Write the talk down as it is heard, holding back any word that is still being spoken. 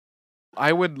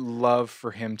I would love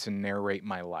for him to narrate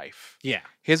my life. Yeah.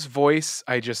 His voice,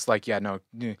 I just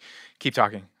keep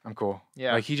talking. I'm cool.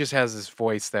 Yeah. Like he just has this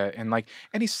voice and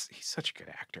he's such a good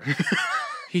actor.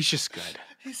 He's just good.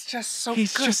 He's just so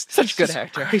He's good. just Such a good just-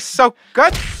 actor. He's so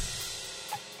good.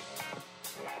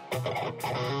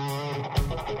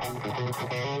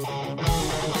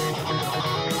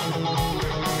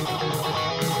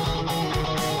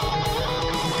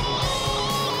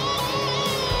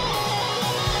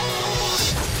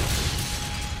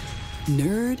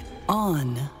 Nerd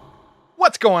On.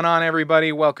 What's going on,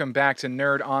 everybody? Welcome back to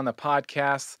Nerd on the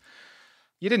Podcast.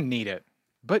 You didn't need it,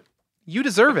 but you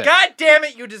deserve it. God damn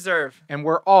it, you deserve. And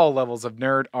where all levels of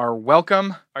nerd are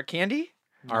welcome. Our candy?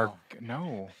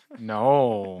 No.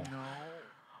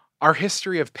 Our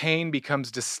history of pain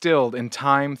becomes distilled in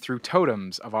time through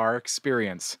totems of our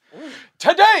experience.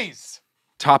 Today's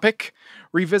topic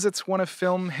revisits one of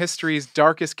film history's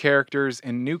darkest characters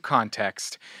in new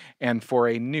context and for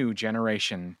a new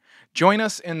generation. Join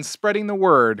us in spreading the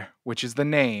word, which is the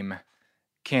name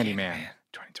Candyman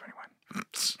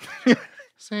 2021.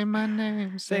 Say my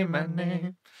name. Say my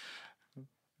name.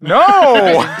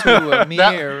 No! Into a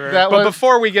mirror. That But was.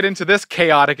 before we get into this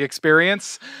chaotic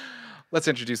experience, let's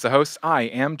introduce the host. I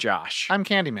am Josh. I'm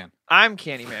Candyman. I'm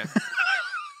Candyman.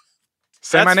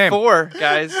 Say That's my name. 4,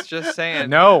 guys. Just saying.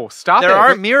 No, stop There it.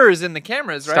 are mirrors in the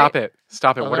cameras, right? Stop it.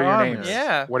 Stop it. Oh, What there are are your names? mirrors.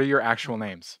 Yeah. What are your actual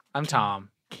names? I'm Tom.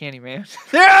 Candyman.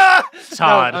 Yeah!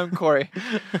 Todd. No, I'm Corey.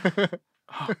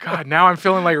 Oh God, now I'm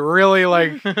feeling like really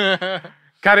like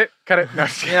cut it. No,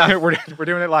 Yeah. we're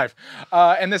doing it live.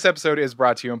 And this episode is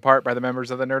brought to you in part by the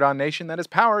members of the Nerd On Nation that is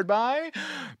powered by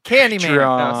Candyman. No,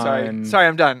 Patreon. sorry,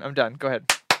 I'm done. Go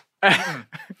ahead.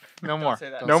 No more. say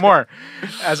that. No more.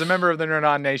 As a member of the Nerd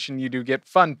On Nation, you do get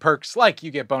fun perks like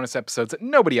you get bonus episodes that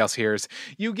nobody else hears.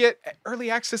 You get early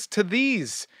access to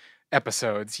these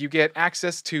episodes. You get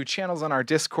access to channels on our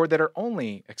Discord that are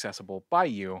only accessible by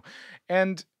you.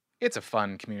 And it's a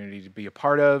fun community to be a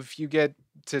part of. You get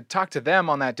to talk to them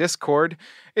on that Discord.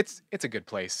 It's a good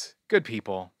place. Good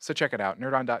people. So check it out.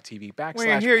 nerdon.tv/Patreon.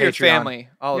 We're here, your family,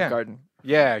 Olive Yeah. Garden.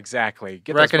 Yeah, exactly.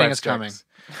 Get those Reckoning is breadsticks. coming.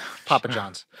 Papa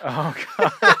John's. Oh,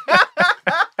 God.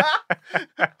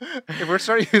 If we're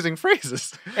starting using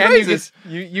phrases. And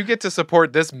you get to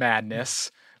support this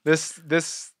madness. This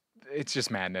it's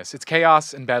just madness. It's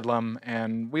chaos and bedlam,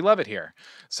 and we love it here.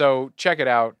 So check it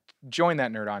out. Join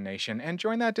that Nerd On Nation and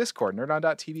join that Discord,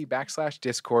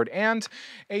 nerdon.tv/Discord. And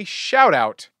a shout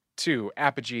out to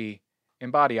Apogee,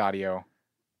 Embody Audio,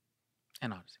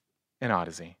 And Odyssey. and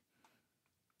Odyssey.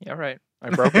 Yeah, right. I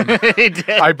broke him. He did.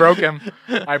 I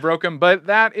broke him. But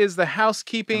that is the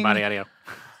housekeeping. Body audio.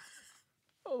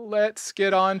 Let's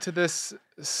get on to this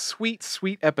sweet,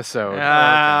 sweet episode.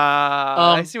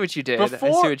 I see what you did. I see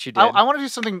what you did. I want to do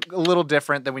something a little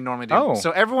different than we normally do. Oh.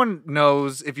 So everyone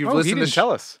knows if you've Oh, he listened to didn't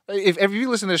tell us. if you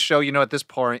listen to this show, you know at this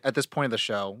point of the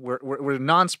show, we're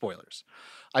non-spoilers.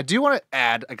 I do want to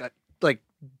add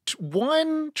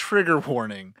one trigger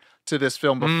warning to this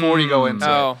film before you go into it.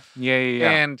 Oh, Yeah.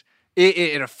 And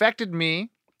it affected me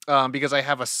because I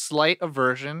have a slight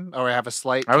aversion, or I have a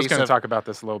slight. I was case going to of- talk about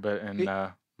this a little bit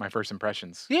in my first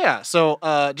impressions. Yeah. So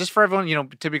just for everyone,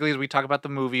 typically as we talk about the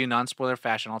movie, non-spoiler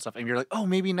fashion, all that stuff, and you're like, oh,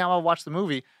 maybe now I'll watch the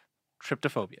movie.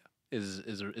 Tryptophobia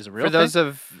is a real for those thing.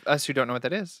 of us who don't know what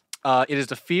that is. It is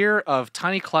the fear of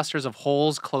tiny clusters of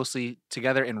holes closely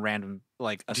together in random Do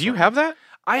you assortment. have that?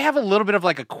 I have a little bit of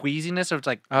like a queasiness, or it's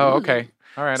like Oh, okay.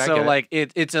 All right. I So get like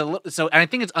it's and I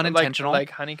think it's unintentional.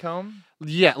 Like honeycomb.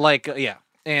 Yeah, yeah.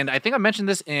 And I think I mentioned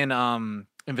this in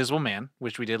Invisible Man,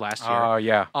 which we did last year. Oh,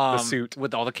 yeah. The suit.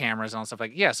 With all the cameras and all stuff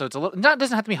like so it's a little not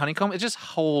doesn't have to be honeycomb, it's just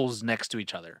holes next to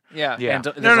each other. Yeah. Yeah. And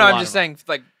there's No, a I'm lot just of them. saying,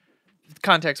 like,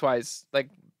 context wise, like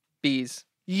bees.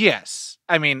 Yes.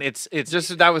 I mean it's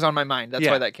Just that was on my mind. That's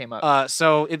Yeah. why that came up.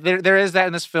 so there is that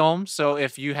in this film. So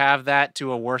if you have that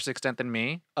to a worse extent than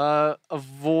me,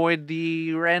 avoid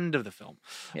the end of the film.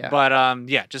 Yeah. But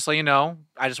just so you know,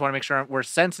 I just want to make sure we're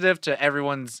sensitive to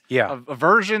everyone's Yeah.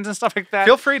 aversions and stuff like that.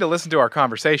 Feel free to listen to our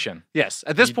conversation. Yes.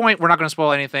 At this point, we're not going to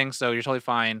spoil anything, so you're totally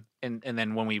fine. And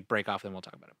then when we break off, then we'll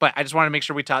talk about it. But I just want to make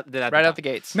sure we did that right at out the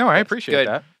gates. No, I That's appreciate good.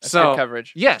 that. That's So- good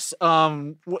coverage. Yes. At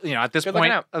this Good looking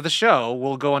point out. of the show,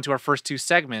 we'll go into our first two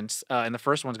segments, and the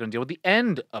first one's going to deal with the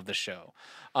end of the show,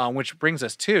 which brings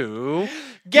us to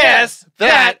Guess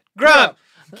that grump.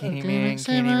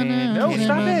 Candyman. No,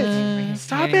 stop it. Candyman.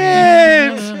 Stop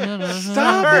it.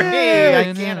 Stop Sorry, it.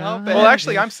 I can't help it. Well,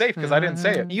 actually, I'm safe because I didn't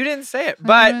say it. You didn't say it,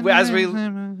 but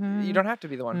you don't have to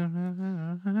be the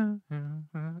one.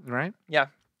 Right? Yeah.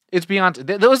 It's beyond.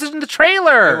 That was in the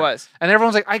trailer. It was. And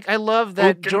everyone's like, I love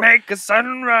that. Who can make a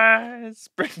sunrise,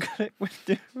 sprinkle it with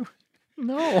dew.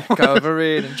 No. Cover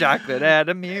it in chocolate, add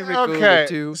a miracle Okay, or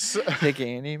two. so- The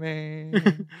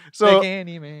Candyman. So the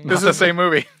Candyman. This is the same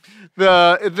movie.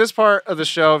 this part of the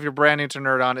show, if you're brand new to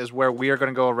Nerd On, is where we are going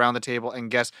to go around the table and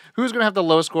guess who's going to have the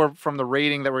lowest score from the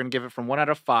rating that we're going to give it from 1 out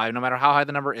of 5. No matter how high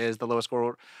the number is, the lowest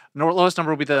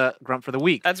number will be the Grump for the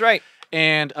week. That's right.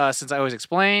 And since I always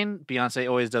explain, Beyonce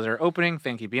always does her opening.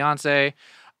 Thank you, Beyonce.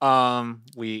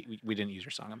 We didn't use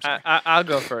your song. I'm sorry. I'll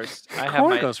go first.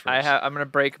 Corey goes first. I'm gonna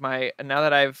break my. Now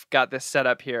that I've got this set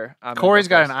up here, Corey's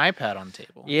got an iPad on the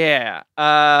table. Yeah.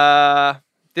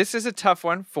 This is a tough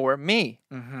one for me.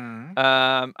 Mm-hmm.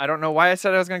 I don't know why I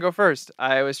said I was gonna go first.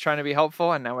 I was trying to be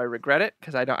helpful, and now I regret it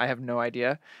because I have no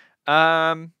idea.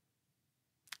 I'm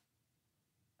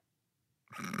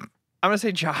gonna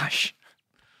say Josh.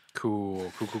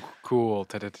 Cool.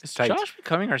 Is Josh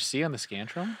becoming our C on the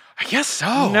Scantron? I guess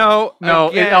so. No,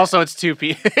 again, It's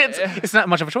 2P. It's not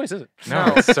much of a choice, is it?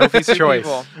 No, Sophie's two choice.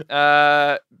 people.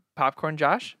 Popcorn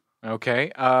Josh.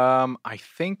 Okay. I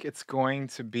think it's going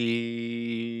to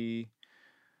be.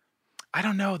 I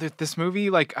don't know. This movie,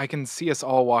 like, I can see us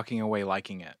all walking away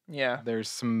liking it. Yeah. There's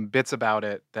some bits about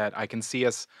it that I can see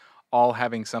us all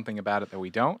having something about it that we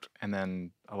don't, and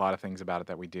then a lot of things about it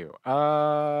that we do.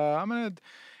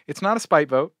 It's not a spite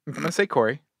vote. I'm gonna say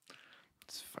Corey.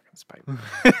 It's fucking spite.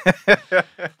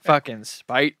 Fucking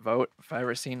spite vote if I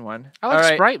ever seen one. I like All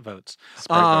right. Sprite votes.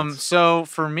 Sprite votes. So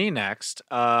for me next,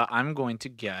 I'm going to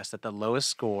guess that the lowest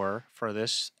score for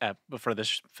this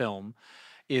film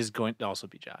is going to also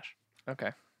be Josh.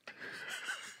 Okay.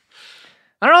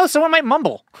 I don't know. Someone might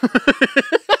mumble.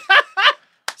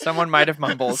 Someone might have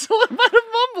mumbled. Someone might have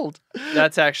mumbled.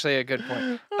 That's actually a good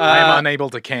point. I am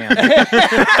unable to can.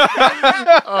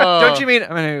 Don't you mean I'm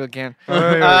gonna again?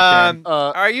 can.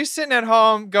 Are you sitting at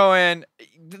home going,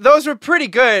 "Those were pretty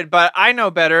good, but I know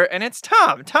better"? And it's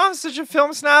Tom. Tom's such a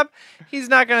film snob. He's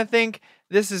not gonna think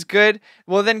this is good.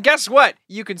 Well, then guess what?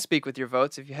 You can speak with your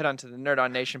votes if you head on to the Nerd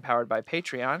On Nation powered by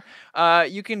Patreon.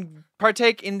 You can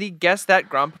partake in the Guess That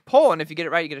Grump poll, and if you get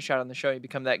it right, you get a shout on the show. You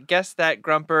become that Guess That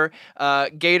Grumper,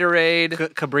 Gatorade,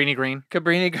 Cabrini Green.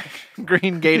 Cabrini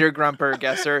Green Gator Grumper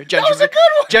guesser,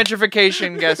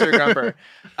 gentrification guesser Grumper.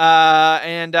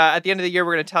 And at the end of the year,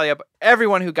 we're going to tally up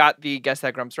everyone who got the Guess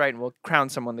That Grumps right, and we'll crown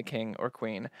someone the king or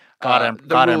queen. God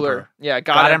ruler. Emperor. Yeah,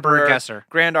 God Emperor guesser.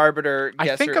 Grand Arbiter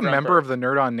guesser. I think a Grumper. member of the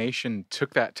Nerd On Nation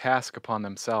took that task upon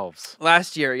themselves.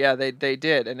 Last year, yeah, they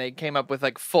did, and they came up with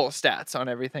like full stats on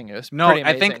everything. It was No, pretty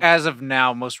I amazing. think as of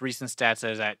now, most recent stats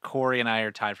is that Corey and I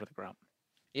are tied for the Grump.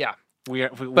 yeah, We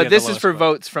but have this the is for lowest score.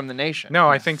 votes from the nation. No,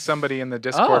 I think somebody in the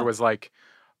Discord Oh. was like,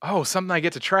 "Oh, something I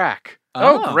get to track."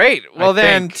 Oh, great! Well,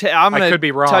 then think. I'm I gonna could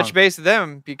be wrong. touch base with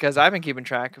them because I've been keeping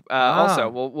track. Also, Ah.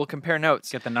 we'll compare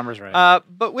notes. Get the numbers right.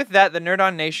 But with that, the Nerd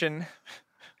On Nation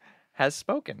has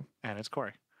spoken. And it's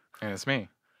Corey. And it's me.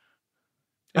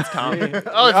 It's Tom. Oh, it's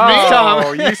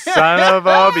Oh, you son of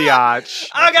a biatch.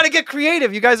 I gotta get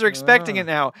creative. You guys are expecting it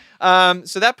now.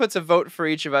 So that puts a vote for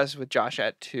each of us with Josh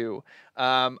at 2.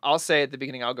 I'll say at the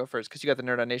beginning, I'll go first because you got the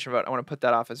Nerd On Nation vote. I want to put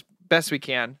that off as best we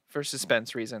can for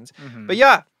suspense reasons. Mm-hmm. But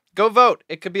yeah, go vote.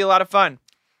 It could be a lot of fun.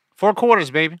 4 quarters,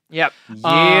 baby. Yep.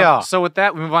 Yeah. So with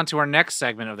that, we move on to our next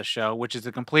segment of the show, which is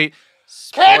the complete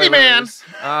Candyman Spoilers.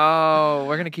 Oh,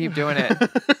 we're gonna keep doing it.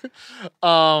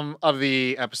 of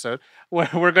the episode, where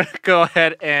we're going to go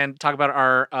ahead and talk about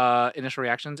our initial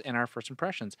reactions and our first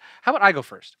impressions. How about I go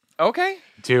first? Okay.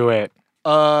 Do it.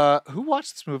 Who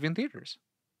watched this movie in theaters?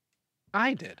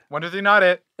 I did. Wonder if you're not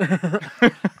it.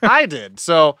 I did.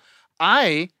 So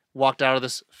I walked out of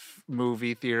this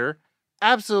movie theater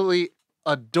absolutely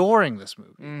adoring this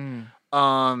movie.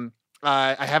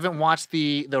 I haven't watched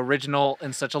the original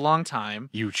in such a long time.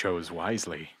 You chose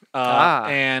wisely.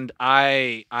 And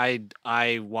I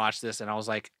watched this and I was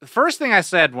like, the first thing I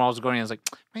said when I was going in, I was like,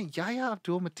 man, Yahya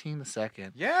Abdul-Mateen II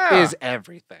Yeah. is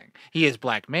everything. He is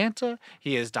Black Manta.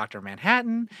 He is Dr.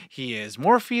 Manhattan. He is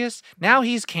Morpheus. Now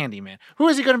he's Candyman. Who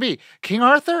is he going to be? King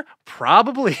Arthur?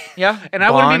 Probably. Yeah. And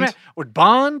I wouldn't be Bond? mad. Or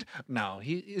Bond? No.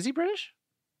 Is he British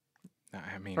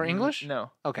I mean, or English?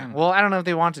 No. Okay. Well, I don't know if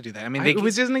they want to do that. I mean, it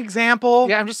was just an example.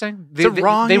 yeah, I'm just saying. It's a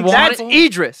wrong they example. That's wanted,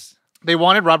 Idris. they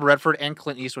wanted Robert Redford and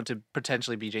Clint Eastwood to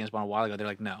potentially be James Bond a while ago. They're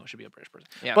like, no, it should be a British person.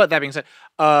 Yeah. But that being said,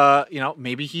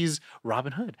 maybe he's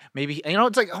Robin Hood. Maybe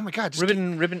it's like, oh my God, just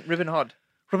Ribbon Hood.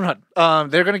 Robin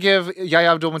Hood. They're gonna give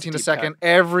Yahya Abdul-Mateen Deep cut.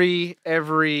 II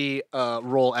every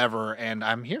role ever, and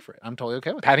I'm here for it. I'm totally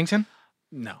okay with it. Paddington?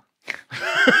 No,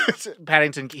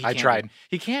 Paddington. He I can't tried. Be.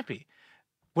 He can't be.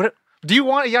 What? Do you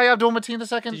want Yahya Abdul-Mateen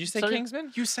II? Did you say Sorry?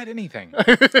 Kingsman? You said anything.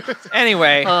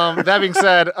 Anyway. That being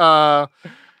said,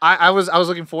 I was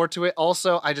looking forward to it.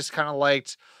 Also, I just kind of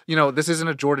liked this isn't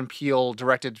a Jordan Peele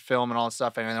directed film and all that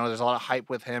stuff. And I know there's a lot of hype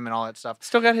with him and all that stuff.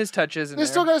 Still got his touches in He's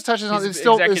there. still got his touches on He's it. It's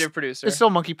still executive producer. It's still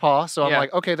Monkey Paw. So I'm Yeah.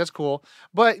 like, okay, that's cool.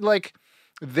 But like,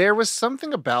 there was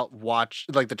something about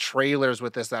the trailers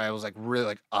with this that I was like, really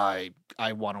like, I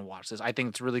want to watch this. I think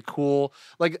it's really cool.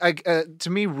 Like, to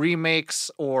me, remakes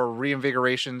or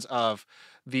reinvigorations of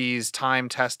these time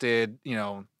tested,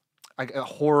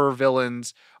 horror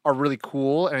villains are really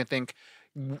cool. And I think,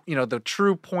 the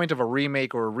true point of a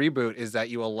remake or a reboot is that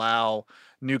you allow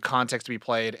new context to be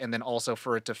played and then also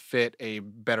for it to fit a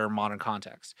better modern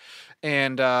context.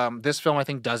 And this film, I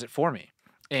think, does it for me.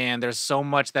 And there's so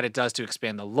much that it does to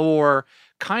expand the lore,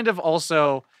 kind of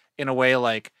also in a way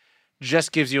like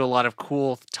just gives you a lot of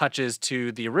cool touches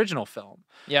to the original film.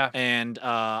 Yeah. And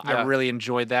Yeah. I really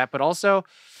enjoyed that. But also,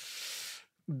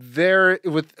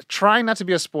 with trying not to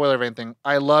be a spoiler of anything,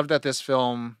 I love that this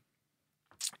film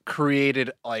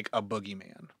created like a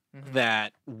boogeyman Mhm.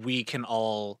 that we can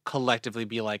all collectively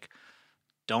be like,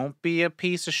 don't be a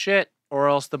piece of shit or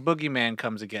else the boogeyman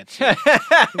comes and gets you.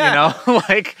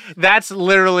 Like that's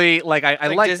literally like I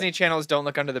like like Disney Channel's Don't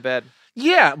Look Under the Bed.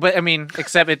 Yeah, but I mean,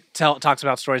 except it talks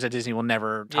about stories that Disney will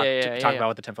never talk Yeah. about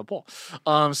with the 10-foot pole.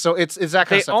 So it's that kind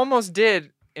They of stuff. almost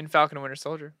did in Falcon and Winter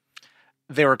Soldier.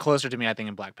 They were closer to me, I think,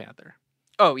 in Black Panther.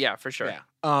 Oh yeah, for sure.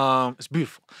 Yeah. It's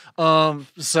beautiful.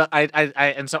 So I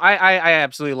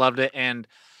absolutely loved it, and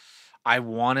I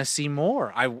want to see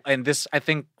more. I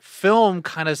think film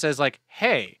kind of says like,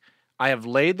 hey, I have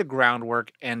laid the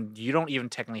groundwork, and you don't even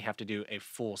technically have to do a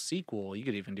full sequel. You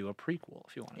could even do a prequel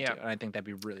if you wanted to, and I think that'd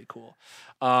be really cool.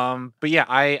 But yeah,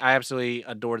 I absolutely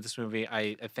adored this movie.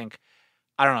 I think,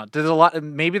 I don't know, there's a lot.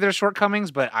 Maybe there's shortcomings,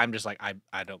 but I'm just like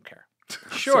I don't care.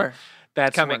 Sure.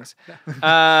 That's Cummings.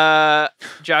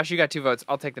 Josh, you got 2 votes.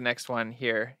 I'll take the next one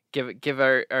here. Give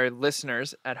our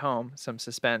listeners at home some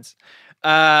suspense.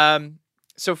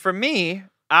 So for me,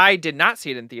 I did not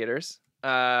see it in theaters.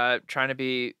 Trying to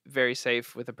be very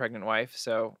safe with a pregnant wife.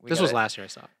 So This was last year I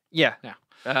saw it. Yeah.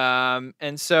 Yeah.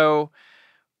 And so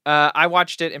I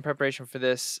watched it in preparation for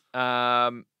this.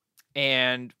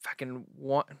 And fucking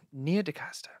Nia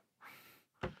DaCosta.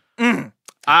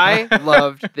 I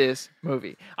loved this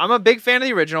movie. I'm a big fan of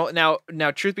the original.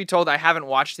 Now, truth be told, I haven't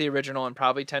watched the original in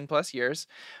probably 10 plus years,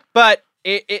 but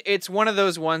it's one of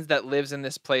those ones that lives in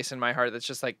this place in my heart. That's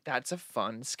just like, that's a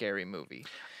fun, scary movie.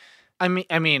 I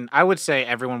mean, I would say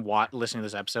everyone listening to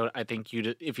this episode, I think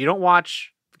if you don't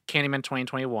watch Candyman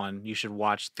 2021, you should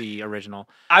watch the original.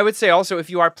 I would say also,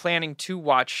 if you are planning to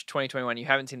watch 2021, you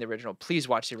haven't seen the original, please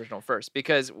watch the original first,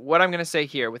 because what I'm going to say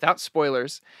here, without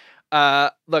spoilers,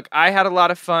 look, I had a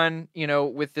lot of fun,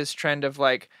 with this trend of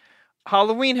like,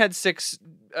 Halloween had 6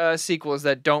 sequels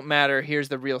that don't matter. Here's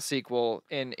the real sequel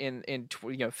in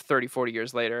 30, 40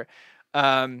 years later.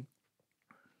 But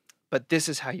this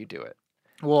is how you do it.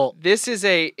 Well, This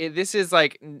is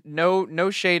like no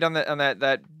shade on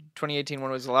that 2018 one.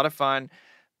 Was a lot of fun.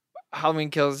 Halloween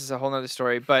Kills is a whole nother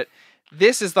story, but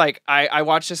this is like I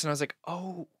watched this and I was like,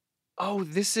 oh,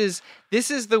 this is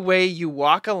the way you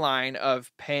walk a line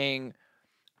of paying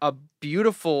a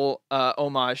beautiful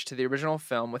homage to the original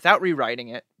film without rewriting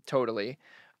it totally,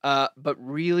 but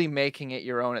really making it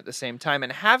your own at the same time,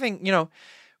 and having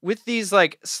with these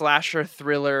like slasher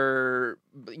thriller,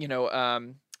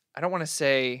 I don't want to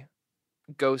say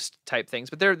ghost type things,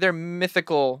 but they're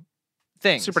mythical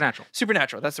things.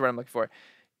 Supernatural. That's the word I'm looking for.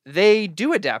 They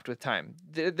do adapt with time.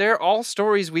 They're all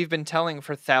stories we've been telling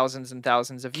for thousands and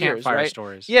thousands of years, campfire right?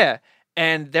 stories. Yeah,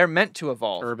 and they're meant to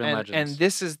evolve. Urban legends. And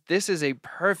this is a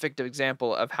perfect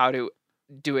example of how to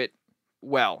do it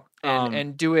well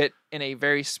and do it in a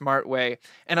very smart way.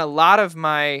 And a lot of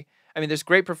there's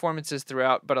great performances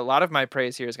throughout, but a lot of my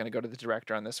praise here is going to go to the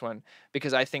director on this one,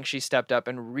 because I think she stepped up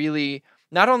and really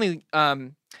not only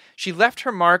she left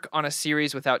her mark on a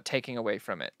series without taking away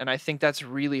from it, and I think that's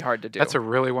really hard to do. That's a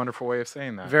really wonderful way of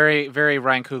saying that. Very, very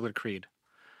Ryan Coogler Creed.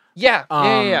 Yeah.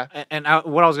 And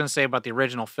what I was going to say about the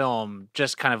original film,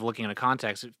 just kind of looking into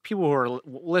context, people who are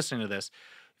listening to this,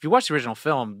 if you watch the original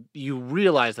film, you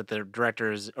realize that the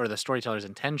director's or the storyteller's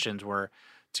intentions were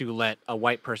to let a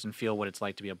white person feel what it's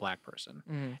like to be a black person.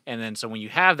 Mm-hmm. And then so when you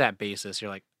have that basis,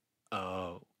 you're like,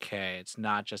 okay, it's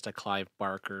not just a Clive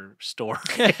Barker story,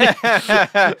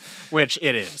 which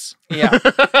it is.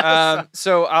 Yeah.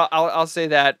 So I'll say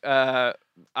that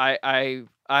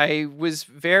I was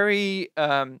very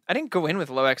I didn't go in with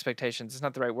low expectations. It's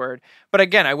not the right word, but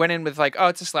again, I went in with like, oh,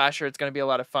 it's a slasher. It's going to be a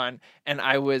lot of fun, and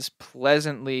I was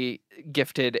pleasantly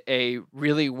gifted a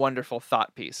really wonderful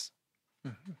thought piece.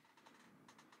 Mm-hmm.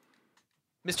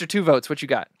 Mr. 2 Votes, what you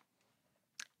got?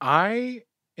 I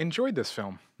enjoyed this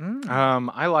film. Mm.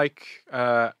 I like.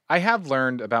 I have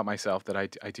learned about myself that I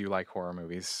do like horror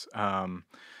movies.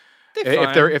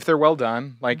 If they're well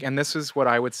done, like, and this is what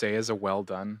I would say is a well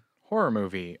done horror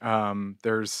movie.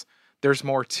 There's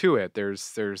more to it.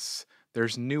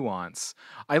 There's nuance.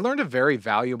 I learned a very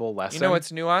valuable lesson. You know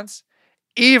what's nuance?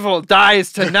 Evil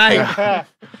dies tonight.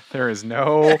 There is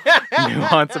no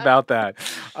nuance about that.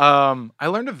 I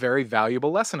learned a very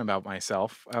valuable lesson about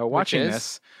myself watching is?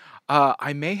 this.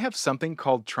 I may have something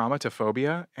called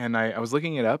traumatophobia, and I was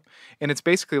looking it up, and it's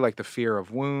basically like the fear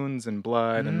of wounds and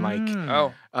blood, and like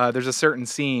Oh, there's a certain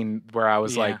scene where I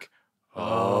was Yeah. like,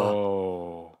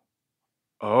 oh,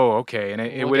 okay, and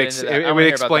it We'll would get into that. I it wanna would hear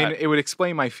about explain that. it would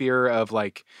explain my fear of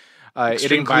like. It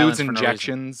Extreme violence includes for no reason.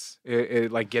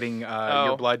 injections, like getting your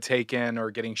Oh. blood taken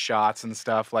or getting shots and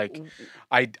stuff. Like,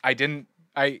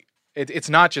 it's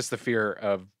not just the fear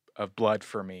of blood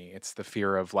for me. It's the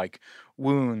fear of like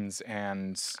wounds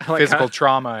and like physical how-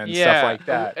 trauma and Yeah. stuff like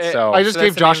that. Eh, So I just So gave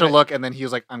that's the Josh a name of look, and then he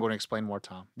was like, "I'm going to explain more,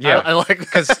 Tom." Yeah. I like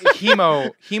because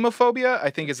hemophobia,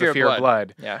 I think, is the fear of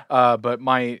blood. yeah. But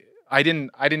I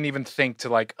didn't even think to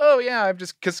like, oh yeah, I'm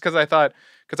just because I thought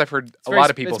because I've heard It's a very lot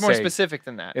of people It's more say specific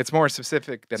than that. it's more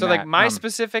specific than So that. like my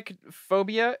specific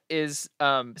phobia is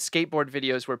skateboard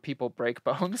videos where people break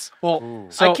bones. well, Ooh.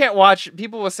 so I can't watch.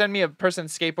 People will send me a person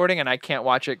skateboarding, and I can't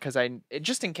watch it because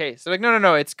just in case. They're like,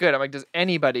 no, it's good. I'm like, does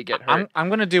anybody get hurt? I'm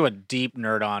gonna do a deep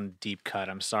nerd on deep cut.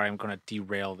 I'm sorry, I'm gonna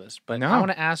derail this, but No. I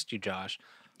want to ask you, Josh,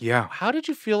 yeah. how did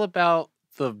you feel about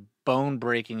the bone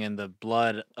breaking and the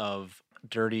blood of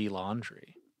dirty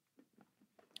laundry?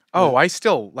 Oh, I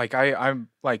still like I'm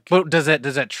like But does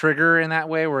that trigger in that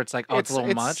way where it's like, oh, it's a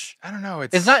little much? I don't know.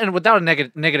 It's not without a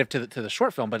negative to the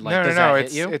short film, but like, no, does no, no. that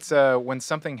hit you? It's when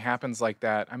something happens like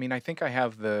that. I mean, I think I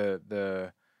have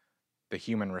the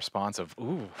human response of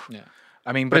ooh. Yeah.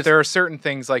 I mean, But but it's- there are certain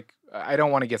things like I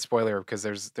don't want to get spoiler because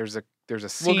there's a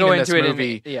scene we'll go in this into it.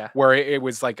 movie Yeah. where it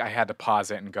was like I had to pause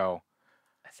it and go.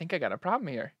 I think I got a problem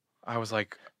here. I was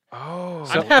like, oh,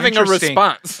 I'm having a interesting.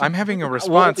 response. I'm having a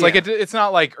response. Like yeah. it's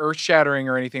not like earth shattering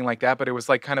or anything like that, but it was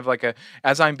like kind of like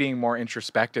as I'm being more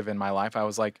introspective in my life, I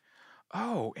was like,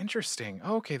 oh, interesting.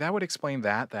 Okay, that would explain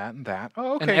that, and that.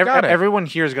 Oh, okay, and got it. everyone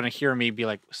here is gonna hear me be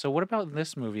like, so what about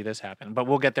this movie? This happened, but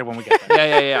we'll get there when we get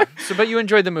there. yeah. So, but you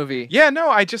enjoyed the movie. Yeah, no,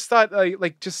 I just thought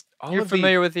like just all You're of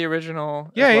familiar with the original.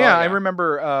 as Yeah, well? yeah. I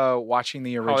remember watching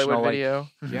the original Hollywood like, Video.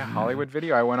 Yeah, Hollywood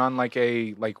Video. I went on like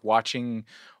watching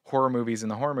horror movies in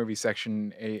the horror movie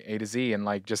section A to Z and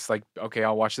like just like okay,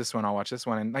 I'll watch this one,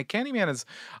 and like Candyman is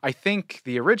I think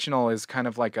the original is kind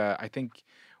of like I think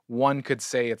one could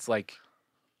say it's like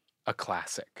a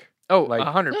classic. Oh, Like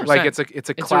 100%. like it's a It's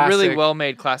classic. a really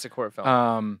well-made classic horror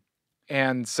film.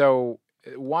 And so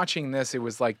watching this, it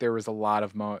was like there were a lot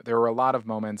of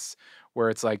moments where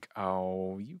it's like,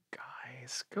 oh, you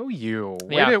guys, go you,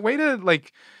 Yeah. way to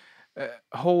like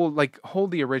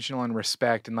hold the original in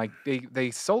respect, and like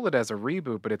they sold it as a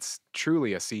reboot, but it's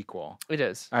truly a sequel. It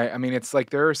is. I mean, it's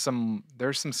like there's some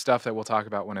stuff that we'll talk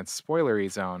about when it's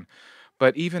spoilery zone,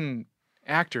 but even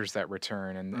actors that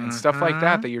return and stuff like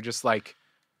that you're just like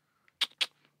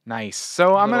nice.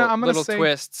 So I'm gonna little say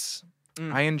twists.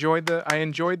 I enjoyed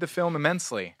the film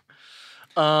immensely.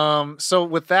 So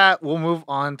with that, we'll move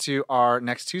on to our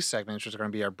next two segments, which are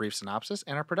going to be our brief synopsis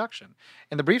and our production.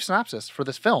 And the brief synopsis for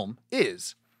this film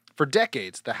is: for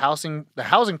decades, the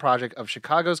housing project of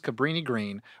Chicago's Cabrini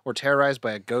Green were terrorized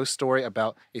by a ghost story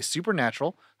about a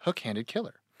supernatural, hook-handed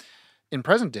killer. In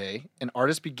present day, an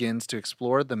artist begins to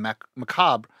explore the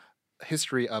macabre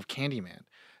history of Candyman,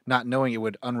 not knowing it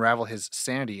would unravel his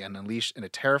sanity and unleash a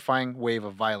terrifying wave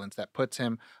of violence that puts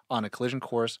him on a collision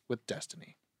course with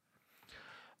destiny.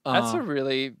 That's a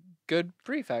really good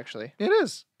brief, actually. It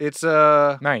is. It's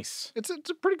Nice. it's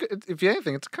a pretty good. If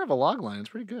anything, it's kind of a log line. It's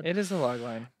pretty good. It is a log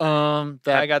line.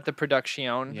 That I got the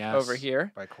production Yes. over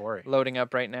here, By Corey. loading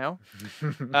up right now.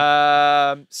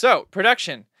 So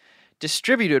production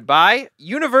distributed by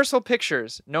Universal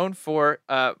Pictures, known for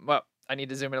well, I need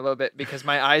to zoom in a little bit because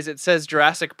my eyes, it says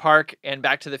Jurassic Park and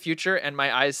Back to the Future, and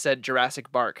my eyes said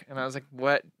Jurassic Bark, and I was like,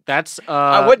 what? that's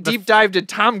What the deep dive did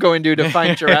Tom go into to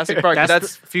find Jurassic Park?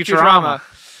 That's Futurama.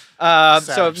 So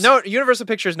Savage. no, Universal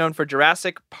Pictures known for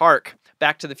Jurassic Park,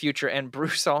 Back to the Future, and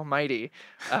Bruce Almighty.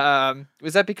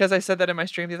 Was that because I said that in my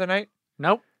stream the other night?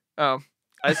 Nope. Oh,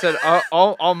 I said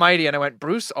Almighty, and I went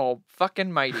Bruce all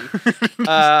fucking mighty.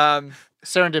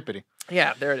 Serendipity.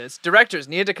 Yeah, there it is. Directors: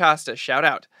 Nia DaCosta, shout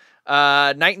out.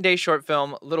 Night and Day short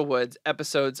film, Little Woods,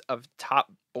 episodes of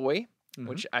Top Boy,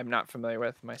 which I'm not familiar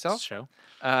with myself. Show.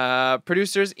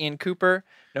 Producers: Ian Cooper,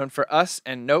 known for Us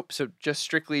and Nope, so just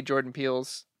strictly Jordan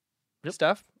Peele's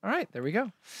stuff. All right, there we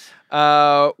go.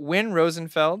 Win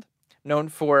Rosenfeld, known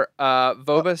for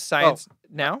Voba Science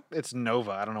Now. It's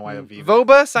Nova. I don't know why I Viva.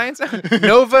 Voba Science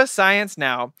Nova Science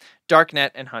Now,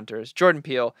 Darknet and Hunters. Jordan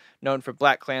Peele, known for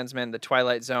Black Klansman, The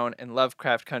Twilight Zone, and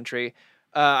Lovecraft Country.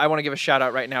 I want to give a shout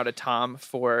out right now to Tom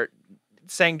for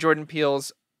saying Jordan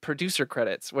Peele's producer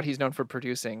credits, what he's known for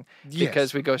producing,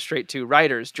 because we go straight to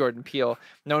writers. Jordan Peele,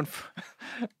 known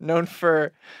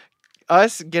for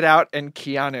Us, Get Out, and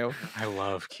Keanu. I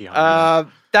love Keanu.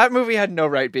 That movie had no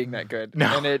right being that good,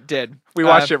 and it did. We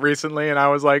watched it recently, and I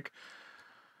was like,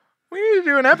 we need to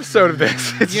do an episode of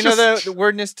this. It's you know the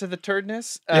wordness to the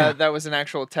turdness? That was an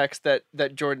actual text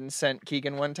that Jordan sent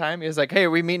Keegan one time. He was like, hey, are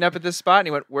we meeting up at this spot? And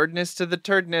he went, wordness to the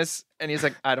turdness. And he's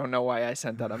like, I don't know why I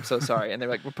sent that. I'm so sorry. And they're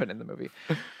like, we're putting it in the movie.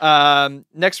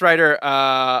 Next writer,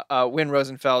 Win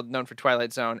Rosenfeld, known for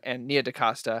Twilight Zone, and Nia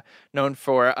DaCosta, known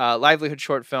for Livelihood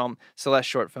short film, Celeste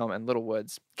short film, and Little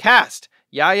Woods. Cast.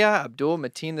 Yahya Abdul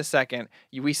Mateen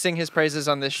II. We sing his praises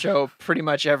on this show pretty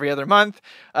much every other month.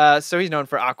 So he's known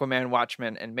for Aquaman,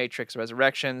 Watchmen, and Matrix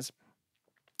Resurrections.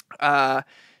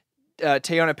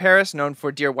 Teyona Paris, known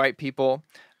for Dear White People,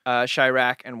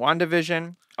 Chirac, and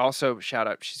WandaVision. Also, shout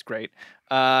out, she's great.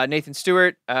 Nathan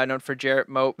Stewart, known for Jarrett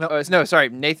Mope.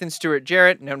 Nathan Stewart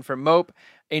Jarrett, known for Mope,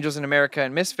 Angels in America,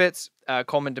 and Misfits.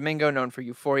 Coleman Domingo, known for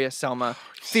Euphoria, Selma,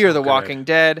 Fear the Walking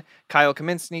Dead. Kyle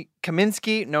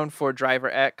Kaminsky, known for Driver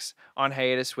X, on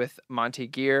hiatus with Monty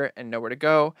Gear and Nowhere to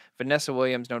Go. Vanessa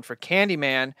Williams, known for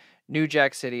Candyman, New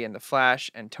Jack City, and The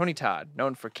Flash. And Tony Todd,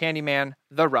 known for Candyman,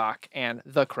 The Rock, and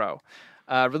The Crow.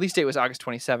 Release date was August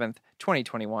 27th,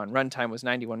 2021. Runtime was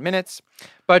 91 minutes.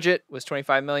 Budget was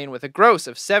 $25 million with a gross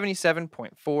of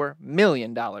 $77.4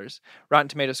 million. Rotten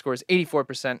Tomatoes scores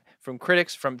 84% from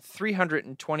critics from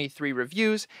 323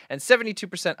 reviews and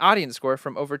 72% audience score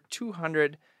from over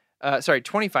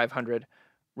 2,500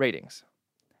 ratings.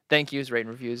 Thank yous, rate and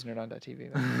reviews,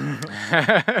 nerdon.tv.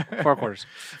 4 quarters.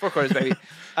 4 quarters, baby.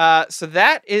 So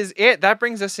that is it. That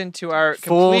brings us into our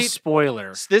Full complete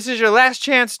spoiler. This is your last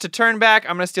chance to turn back.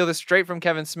 I'm going to steal this straight from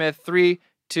Kevin Smith. 3,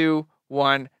 2,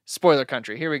 1. Spoiler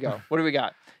country. Here we go. What do we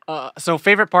got? So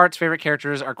favorite parts, favorite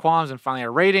characters, our qualms, and finally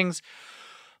our ratings.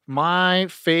 My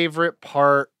favorite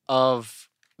part of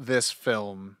this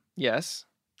film Yes.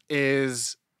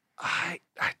 is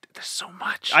there's so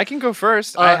much. I can go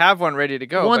first. I have one ready to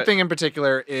go. One thing in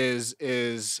particular is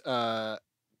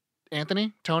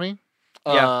Anthony, Tony,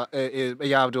 Yeah.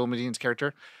 Abdul Madeen's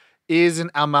character is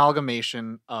an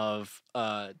amalgamation of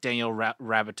Daniel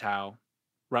Robital,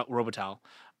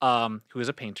 who is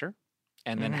a painter,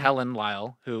 and then Helen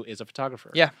Lyle, who is a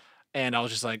photographer. Yeah. And I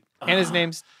was just like, And his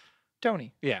name's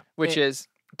Tony. Yeah. Which is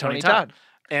Tony Tony Todd. Todd.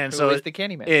 And Who so is the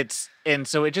Candyman.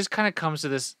 so it just kind of comes to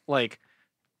this, like,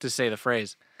 to say the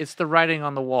phrase, it's the writing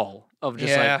on the wall of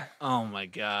just like, oh my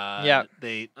god, Yeah.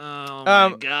 oh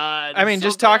my god. I mean, it's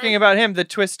just so talking good. about him, the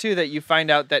twist too, that you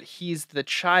find out that he's the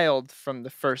child from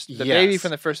the baby Yes. from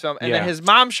the first film, and then Yeah. his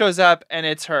mom shows up and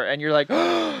it's her, and you're like,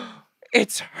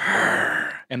 it's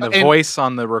her. And the And- voice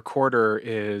on the recorder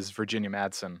is Virginia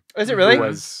Madsen. Is it really? Who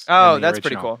was Oh, in the that's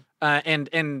pretty original. cool.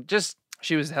 And just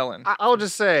She was Helen, I'll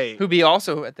just say, who be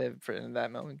also at in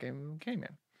that moment game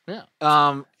Candyman. yeah.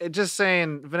 Just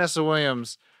saying, Vanessa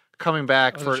Williams coming I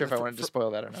back wasn't sure if I wanted to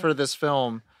spoil that or not. for this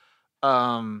film.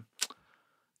 Yeah.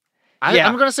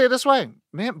 I'm gonna say it this way,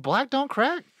 man. Black don't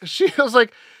crack. She was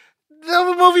like,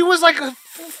 the movie was like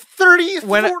 30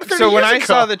 when years I ago.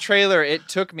 saw the trailer, it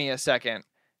took me a second.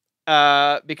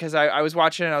 Because I was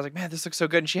watching it and I was like, man, this looks so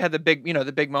good. And she had the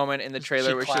big moment in the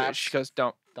trailer where claps. she goes,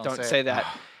 don't Don't say that.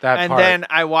 That And part. then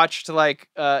I watched like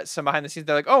some behind the scenes.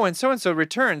 They're like, oh, and so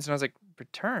returns, and I was like,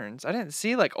 returns? I didn't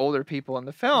see like older people in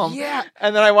the film. Yeah.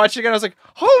 And then I watched it again. I was like,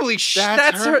 holy shit,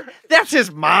 That's that's her. her. That's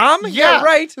his mom. Yeah.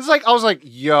 right. It's like I was like,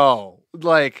 yo,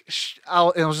 like,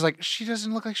 and I was just like, she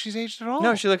doesn't look like she's aged at all.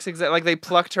 No, she looks exactly like they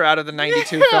plucked her out of the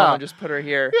 '92 Yeah. film and just put her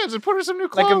here. Yeah, just put her some new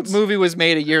Like clothes. a movie was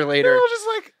made a year I later. was just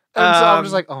like, and so I'm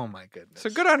just Um, like, oh my goodness. So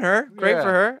good on her. Great Yeah.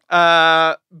 for her.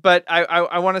 But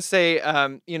I want to say,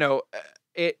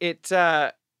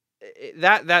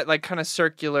 that like kind of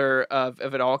circular of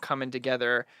it all coming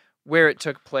together, where it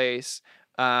took place.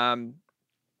 I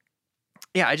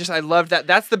loved that.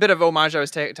 That's the bit of homage I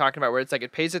was talking about, where it's like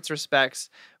it pays its respects,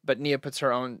 but Nia puts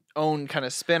her own kind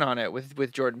of spin on it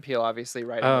with Jordan Peele obviously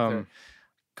writing with her.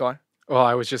 Go on. Well,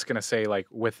 I was just gonna say, like,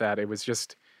 with that, it was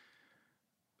just,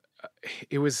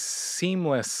 it was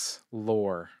seamless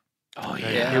lore. Oh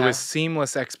It was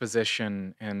seamless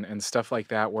exposition and stuff like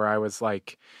that, where I was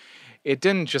like, it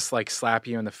didn't just like slap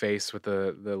you in the face with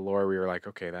the lore. We were like,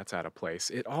 okay, that's out of place.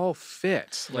 It all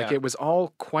fit. Like Yeah. it was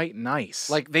all quite nice.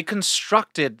 Like they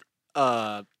constructed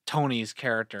Tony's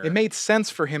character. It made sense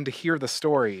for him to hear the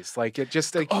stories. Like it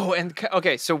just like Oh, and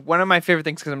okay, so one of my favorite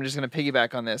things, because I'm just going to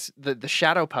piggyback on this, the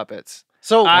shadow puppets.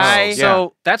 So, I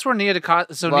so that's where Nia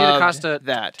DaCosta. So Nia loved DaCosta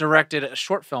that. directed a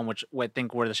short film, which I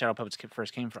think where the Shadow Puppets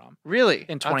first came from Really?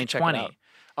 in I'll have to check it 2020.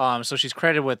 out. So she's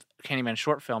credited with Candyman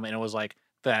short film, and it was like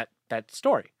that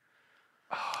story.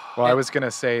 well, I was gonna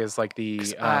say is like the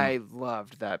 'Cause I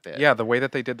loved that bit. yeah, the way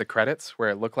that they did the credits, where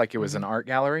it looked like it was Mm-hmm. an art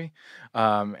gallery,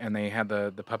 and they had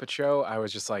the puppet show. I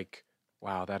was just like,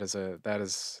 wow, that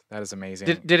is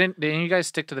amazing. Did any of you guys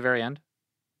stick to the very end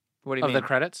What do you of mean? the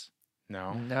credits?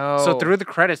 no, No. So through the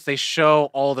credits, they show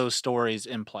all those stories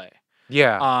in play.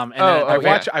 yeah, And Oh, then,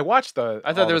 okay. I watched the. I all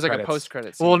thought there the was like a credits.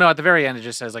 post-credits. well, no, at the very end, it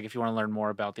just says like if you want to learn more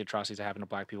about the atrocities that happen to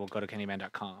Black people, go to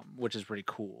Candyman.com, which is pretty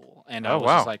cool. And I Oh, was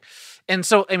just wow. like, and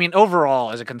so I mean,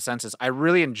 overall, as a consensus, I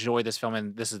really enjoy this film,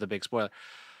 and this is the big spoiler.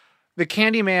 The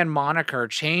Candyman moniker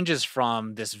changes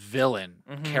from this villain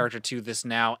Mhm. character to this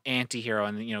now anti-hero,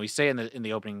 and you say in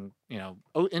the opening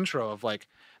intro of like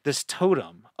this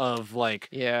totem of like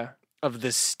Yeah. of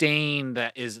the stain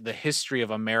that is the history of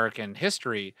American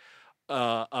history,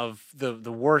 of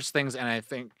the worst things. And I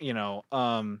think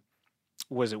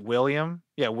was it William?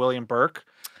 Yeah, William Burke,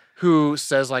 who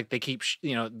says like they keep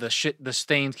the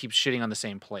stains keep shitting on the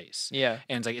same place. Yeah.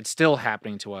 And it's like it's still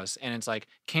happening to us, and it's like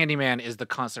Candyman is the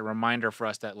constant reminder for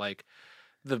us that like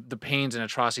the pains and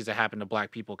atrocities that happen to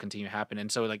Black people continue to happen.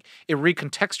 And so like it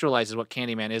recontextualizes what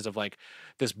Candyman is, of like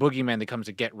this boogeyman that comes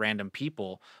to get random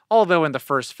people, although in the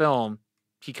first film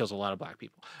he kills a lot of Black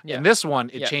people. Yeah. In this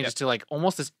one, it Yeah, changes to like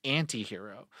almost this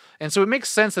anti-hero. And so it makes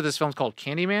sense that this film's called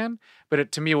Candyman,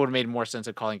 but to me it would have made more sense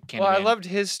of calling it Candyman. Well, I loved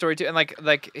his story too, and like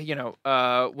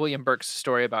William Burke's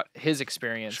story about his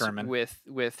experience Sherman.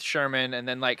 with Sherman, and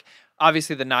then like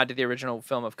obviously the nod to the original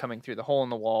film of coming through the hole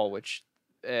in the wall, which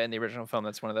in the original film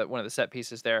that's one of the set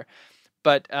pieces there.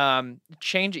 But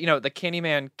change, the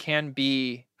Candyman can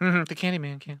be the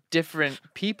Candyman can. different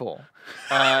people.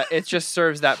 It just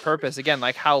serves that purpose again,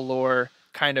 like how lore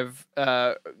kind of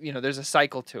there's a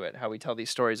cycle to it, how we tell these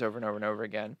stories over and over and over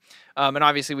again, and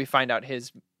obviously we find out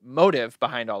his motive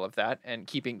behind all of that and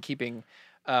keeping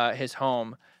his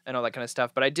home and all that kind of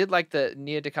stuff. But I did like that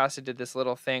Nia DaCosta did this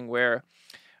little thing where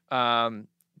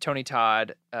Tony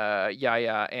Todd,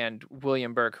 Yaya, and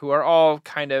William Burke, who are all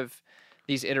kind of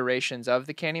these iterations of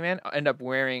the Candyman, end up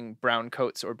wearing brown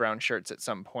coats or brown shirts at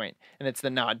some point, and it's the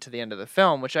nod to the end of the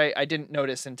film, which I didn't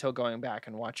notice until going back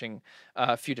and watching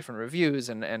a few different reviews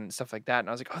and stuff like that. And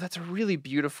I was like, oh, that's a really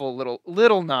beautiful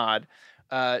little nod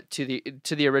to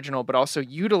the original, but also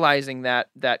utilizing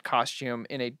that costume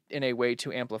in a way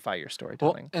to amplify your Well,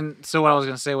 storytelling. and so what I was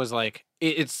gonna say was like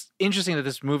it's interesting that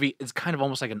this movie is kind of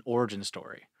almost like an origin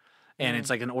story. And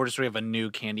it's like an origin story of a new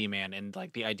Candyman, and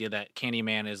like the idea that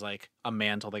Candyman is like a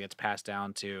mantle that gets passed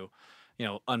down to,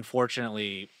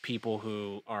 unfortunately, people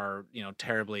who are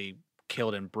terribly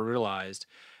killed and brutalized,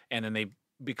 and then they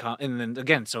become, and then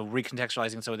again, so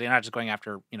recontextualizing, so they're not just going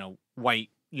after white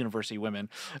university women,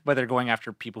 but they're going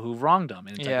after people who've wronged them,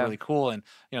 and it's Yeah. like really cool. And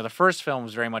the first film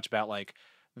was very much about like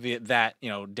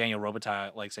Daniel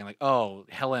Robitaille like saying like, oh,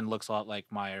 Helen looks a lot like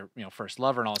my first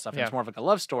lover and all that stuff. And Yeah. it's more of like a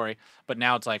love story, but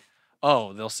now it's like,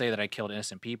 oh, they'll say that I killed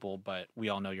innocent people, but we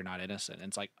all know you're not innocent. And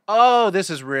it's like, oh,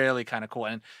 this is really kind of cool.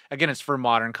 And again, it's for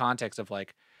modern context of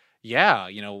like, yeah,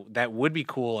 that would be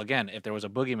cool again if there was a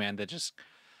boogeyman that just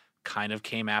kind of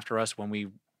came after us when we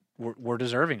were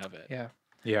deserving of it. Yeah.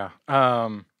 Yeah.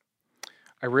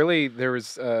 I really there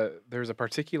was a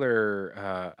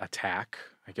particular attack,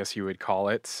 I guess you would call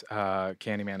it,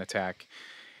 Candyman attack,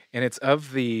 and it's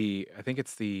of I think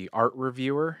it's the art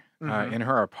reviewer Mhm. in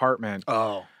her apartment.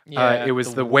 Oh, Yeah. It was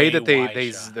the the way way that they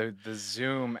wide shot. the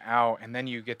zoom out, and then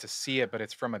you get to see it, but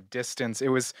it's from a distance. It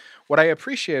was what I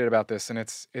appreciated about this, and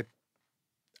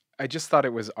I just thought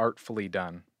it was artfully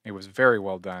done. It was very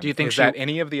well done. Do you think is she- that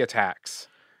any of the attacks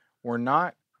were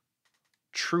not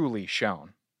truly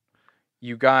shown?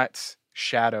 You got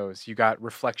shadows, you got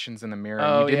reflections in the mirror.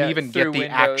 Oh, And you didn't yeah, even through get the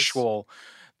windows. actual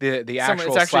the actual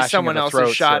It's actually slashing someone of the else's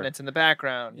throats shot, or- and it's in the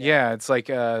background. yeah, it's like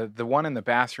the one in the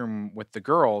bathroom with the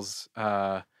girls.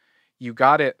 You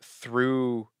got it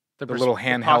through the little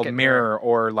handheld pocket mirror, mirror.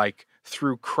 or like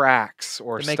through cracks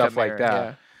or The stuff makeup like mirror, that.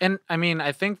 yeah. And I mean,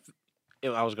 I think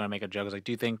I was going to make a joke. I was like,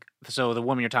 do you think so? The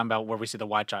woman you're talking about, where we see the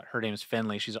wide shot, her name is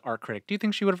Finley. She's an art critic. Do you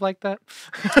think she would have liked that?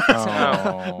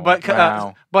 Oh, but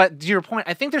wow. but to your point,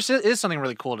 I think there is something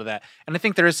really cool to that, and I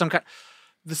think there is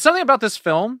there's something about this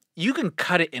film. You can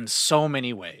cut it in so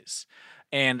many ways,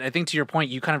 and I think to your point,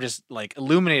 you kind of just like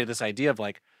illuminated this idea of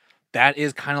like that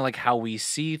is kind of like how we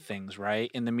see things,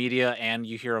 right? In the media, and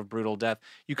you hear of brutal death,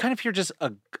 you kind of hear just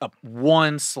a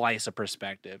one slice of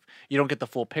perspective. You don't get the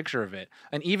full picture of it.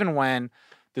 And even when,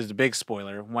 this is a big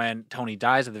spoiler, when Tony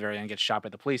dies at the very end, gets shot by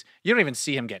the police, you don't even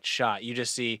see him get shot. You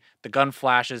just see the gun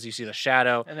flashes, you see the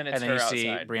shadow, And then it's you her see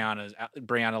outside.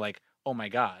 Brianna like, oh my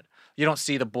God. You don't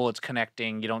see the bullets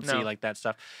connecting. You don't see No. like that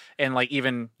stuff. And like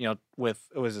even, with,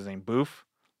 what was his name? Boof,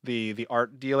 the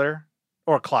art dealer,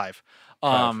 or Clive.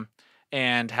 Clive.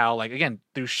 And how, like, again,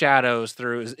 through shadows,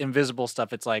 through invisible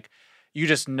stuff, it's like you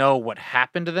just know what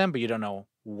happened to them, but you don't know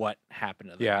what happened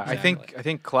to them. Yeah, exactly. I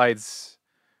think Clyde's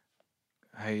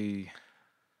I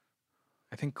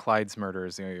think Clyde's murder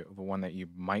is the one that you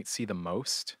might see the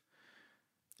most.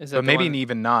 Is that But the maybe one-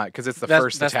 even not, because it's the that's,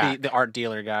 first that's attack. the art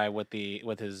dealer guy with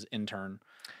his intern.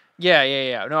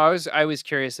 Yeah. No, I was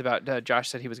curious about. Josh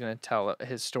said he was going to tell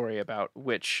his story about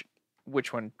which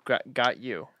one got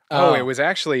you. Oh, it was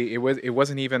actually it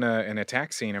wasn't even an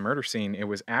attack scene, a murder scene. It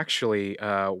was actually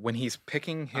when he's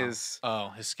picking his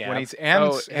His scab. when he's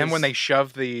Oh, and when his they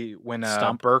shove when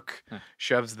stump. Burke Huh.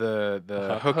 shoves the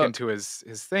hook. hook into his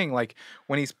thing, like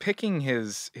when he's picking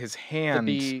his hand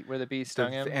Where the bee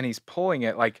stung him. and he's pulling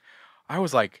it, like I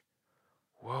was like,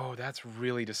 whoa, that's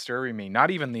really disturbing me.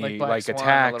 Not even the Like Black like Swan a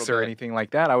attacks little or bit. anything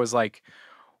like that. I was like,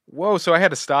 whoa. So I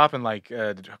had to stop and like,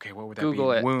 okay, what would that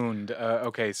Google be? it. Wound.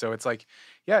 Okay, so it's like,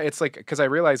 yeah, it's like, because I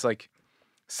realized, like,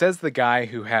 says the guy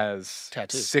who has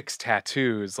Tattoos. 6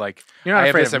 tattoos, like, You're not I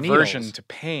have afraid this of aversion needles. to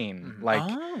pain, Mhm. like,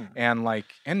 Oh.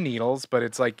 and needles, but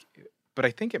it's like, but I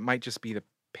think it might just be the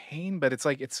pain, but it's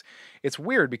like, it's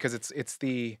weird because it's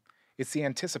the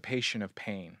anticipation of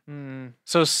pain. Mm.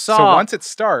 So So Saw. once it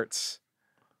starts,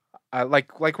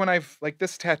 like when I've like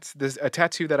this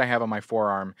tattoo that I have on my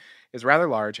forearm is rather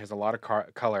large, has a lot of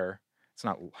color. It's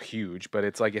not huge, but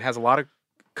it's like it has a lot of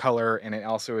color, and it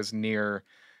also is near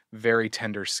very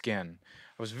tender skin.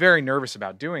 I was very nervous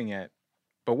about doing it,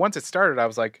 but once it started, I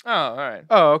was like, Oh, all right.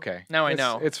 oh, okay. Now I It's-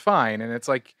 know. It's fine. And it's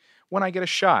like when I get a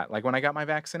shot, like when I got my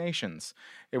vaccinations,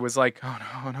 it was like,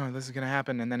 oh no, this is gonna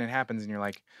happen, and then it happens, and you're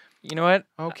like, You know what?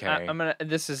 okay. I'm gonna.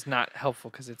 This is not helpful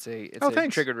because it's a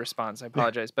Thanks. triggered response. I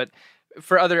apologize, but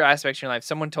for other aspects of your life,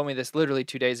 someone told me this literally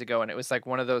 2 days ago, and it was like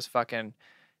one of those fucking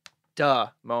duh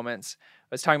moments.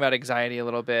 I was talking about anxiety a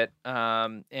little bit,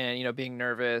 and being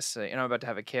nervous. I'm about to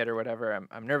have a kid or whatever.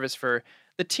 I'm nervous for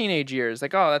the teenage years.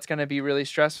 Like, oh, that's gonna be really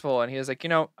stressful. And he was like,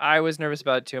 I was nervous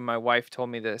about it too. My wife told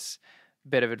me this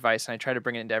bit of advice, and I try to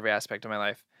bring it into every aspect of my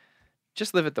life.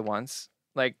 Just live it the once.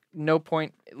 Like, no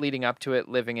point leading up to it,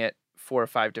 living it 4 or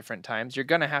 5 different times. You're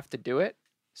gonna have to do it,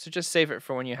 so just save it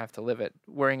for when you have to live it.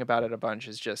 Worrying about it a bunch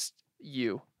is just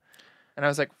you. And I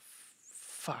was like,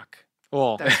 fuck,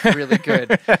 Well, that's really good.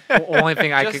 the only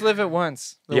thing I Just could live it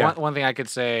once. The Yeah. one thing I could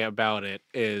say about it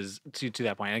is to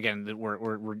that point. Again, that we're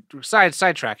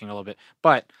sidetracking a little bit,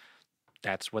 but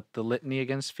that's what the litany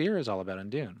against fear is all about in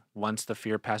Dune. Once the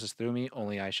fear passes through me,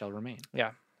 only I shall remain.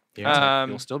 Yeah. Yeah.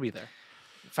 You'll still be there.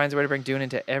 Finds a way to bring Dune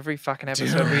into every fucking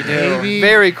episode Dune, we do. baby.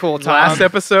 Very cool, Tom. Last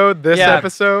episode, this Yeah.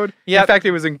 episode. Yep. In fact,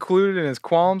 it was included in his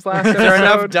qualms last Is episode. there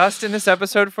enough dust in this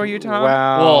episode for you, Tom?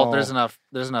 Wow. Well, there's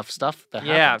enough stuff that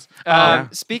Yeah. happens. Yeah.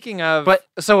 Speaking of, But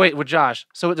so wait, with Josh,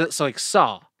 so like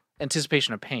Saw,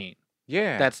 anticipation of pain.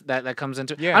 Yeah. That comes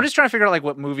into. Yeah. I'm just trying to figure out like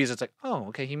what movies it's like. Oh,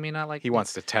 okay, he may not like. he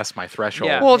wants to test my threshold.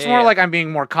 Yeah. Well, it's more yeah. like I'm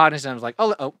being more cognizant. I was like,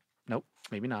 oh, nope,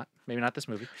 maybe not this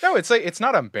movie. No, it's like it's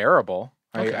not unbearable.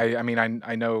 Okay. I mean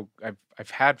I know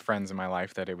I've had friends in my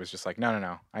life that it was just like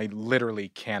no. I literally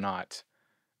cannot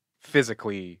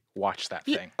physically watch that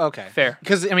Yeah, thing. okay. fair.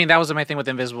 Because I mean that was my thing with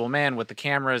Invisible Man with the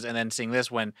cameras, and then seeing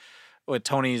this when with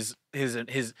Tony's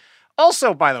his.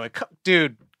 Also, by the way,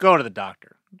 dude, go to the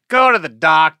doctor. Go to the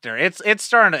doctor. It's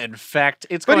starting to infect.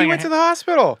 It's But going. he went to the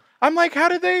hospital. I'm like, how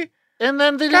did they? and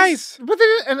then they Guys! just, but they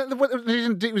didn't.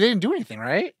 And they didn't do anything,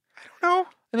 right? I don't know.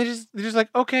 And they're just like,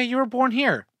 okay, you were born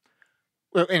here.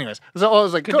 Well, anyways, so I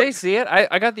was like, Could they see it?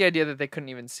 I got the idea that they couldn't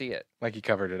even see it. Like he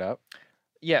covered it up.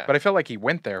 Yeah, But I felt like he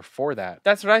went there for that.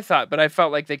 that's what I thought. But I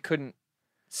felt like they couldn't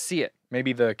see it.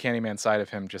 Maybe the Candyman side of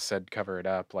him just said cover it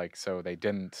up, like so they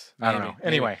didn't. I don't know. Maybe.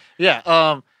 Anyway,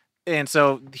 Yeah. And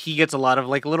so he gets a lot of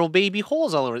like little baby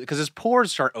holes all over because his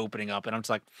pores start opening up, and I'm just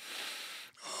like,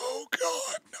 oh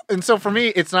god. And so for me,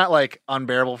 it's not like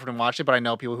unbearable for him to watch it, but I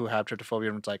know people who have tryptophobia,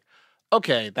 and it's like,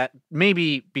 okay, that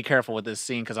maybe be careful with this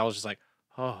scene because I was just like,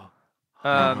 oh.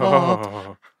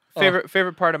 Um,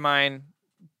 favorite part of mine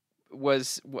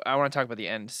was I want to talk about the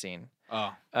end scene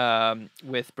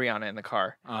with Brianna in the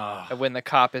car when the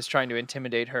cop is trying to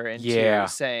intimidate her into Yeah.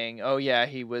 saying, "Oh yeah,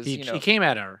 he was He came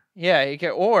at her. yeah,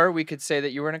 or we could say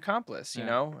that you were an accomplice,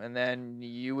 Yeah. and then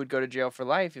you would go to jail for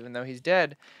life even though he's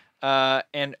dead."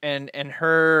 and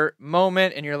her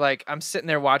moment, and you're like, I'm sitting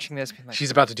there watching this, being like,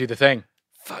 She's about to do the thing.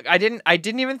 fuck. I didn't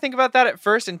even think about that at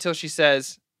first until she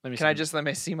says, Let me "Can I see. just let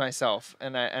me see myself?"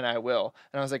 And I will.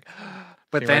 And I was like,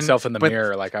 But See then myself in the but-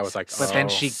 mirror, like I was like, but then oh.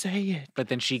 she- say it. But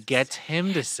then she gets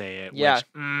him to say it. Yeah.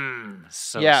 Which,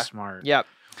 so Yeah. smart. Yep.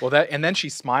 Well, and then she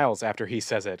smiles after he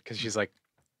says it because she's like,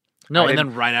 No, I and didn't-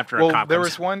 then right after a well, cop there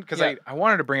comes was one because Yeah. I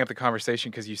wanted to bring up the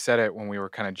conversation because you said it when we were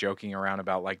kind of joking around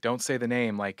about like, don't say the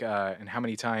name, like, and how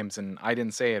many times, and I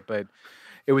didn't say it, but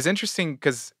it was interesting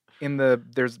because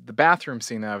there's the bathroom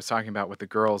scene that I was talking about with the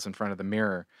girls in front of the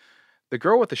mirror. The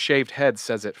girl with the shaved head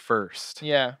says it first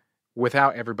Yeah.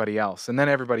 without everybody else, and then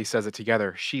everybody says it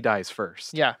together. She dies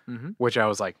first. Yeah. Which I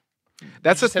was like,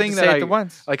 that's You the just have to thing say that it the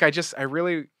once. like. I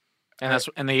really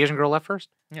and the Asian girl left first.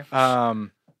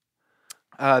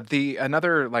 the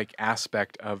another like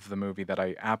aspect of the movie that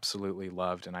I absolutely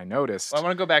loved and I noticed. Well, I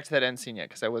want to go back to that end scene yet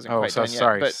because I wasn't Oh, quite so done yet.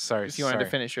 sorry, But sorry, if you wanted to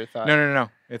sorry. finish your thought. No.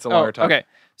 It's a longer talk. Okay.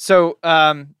 So,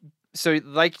 so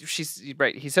like she's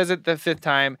right. He says it the fifth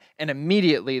time, and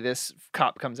immediately this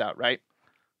cop comes out, right?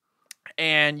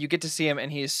 And you get to see him,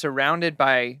 and he's surrounded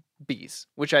by bees,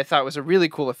 which I thought was a really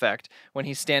cool effect when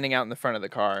he's standing out in the front of the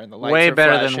car and the lights Way are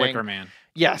better flashing. than Wicker Man.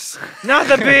 Yes, not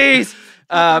the bees.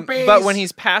 Not the But when bees.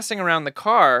 he's passing around the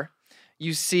car,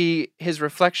 you see his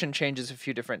reflection changes a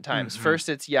few different times. Mhm. First,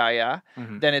 it's Yaya,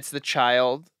 Mhm. then it's the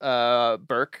child,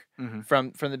 Burke, Mhm.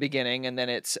 from the beginning, and then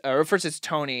first it's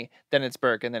Tony, then it's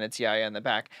Burke, and then it's Yaya in the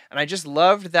back. And I just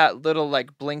loved that little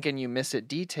like blink and you miss it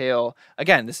detail.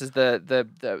 Again, this is the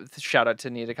shout out to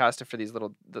Nia DaCosta for these the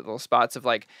little spots of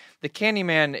like the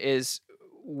Candyman is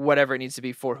whatever it needs to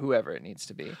be for whoever it needs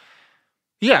to be.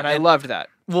 Yeah, And I loved that.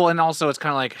 Well, and also it's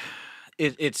kind of like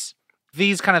it's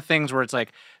these kind of things where it's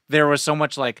like there was so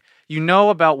much like you know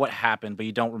about what happened, but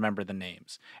you don't remember the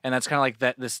names, and that's kind of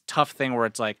like this tough thing where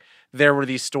it's like there were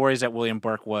these stories that William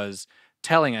Burke was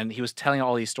telling, and he was telling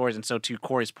all these stories, and so to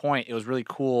Corey's point, it was really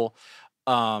cool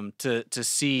to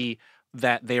see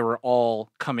that they were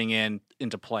all coming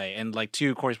into play, and like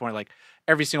to Corey's point, like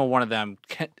every single one of them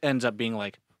ends up being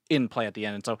like in play at the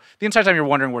end, and so the entire time you're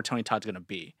wondering where Tony Todd's gonna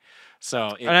be.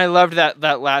 So And I loved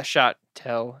that last shot.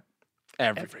 Tell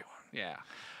everyone. Yeah.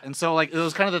 And so like it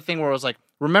was kind of the thing where it was like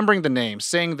remembering the name,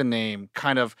 saying the name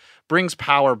kind of brings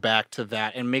power back to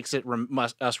that and makes it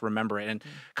us remember it. And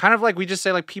kind of like we just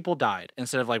say like people died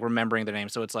instead of like remembering their name.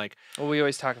 So it's like Well, we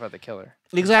always talk about the killer.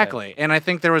 exactly. And I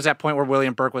think there was that point where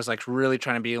William Burke was like really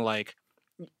trying to be like,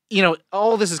 you know,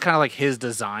 all this is kind of like his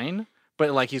design,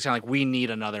 but like he's kind of like we need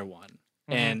another one.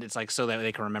 Mhm. And it's like so that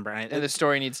they can remember. And And the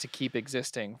story needs to keep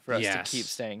existing for us Yes. to keep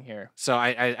staying here. So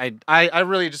I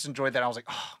really just enjoyed that. I was like,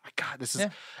 oh my god, this is, Yeah.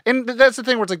 and that's the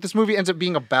thing where it's like this movie ends up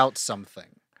being about something.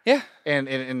 Yeah. And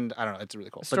I don't know, it's really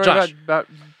cool. A But story Josh, about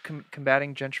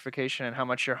combating gentrification and how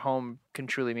much your home can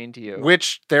truly mean to you.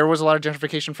 which there was a lot of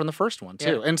gentrification from the first one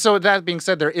too. Yeah. And so that being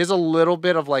said, there is a little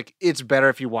bit of like it's better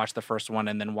if you watch the first one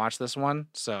and then watch this one.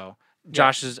 So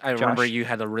Josh I remember Josh. you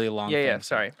had a really long yeah, thing.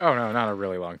 sorry. Oh no, not a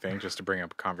really long thing. Just to bring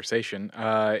up a conversation.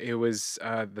 It was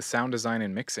the sound design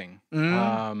and mixing.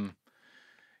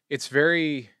 It's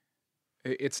very.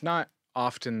 It's not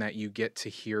often that you get to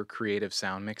hear creative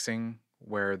sound mixing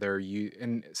where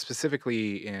and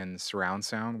specifically in surround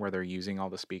sound where they're using all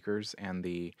the speakers and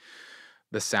the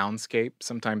soundscape.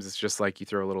 Sometimes it's just like you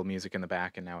throw a little music in the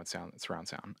back and now it's surround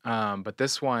sound. But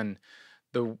this one,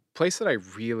 the place that I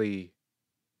really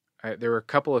there were a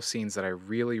couple of scenes that I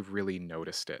really, really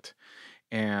noticed it.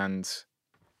 And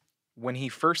when he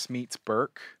first meets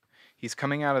Burke, he's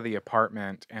coming out of the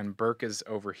apartment and Burke is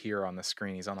over here on the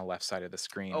screen. He's on the left side of the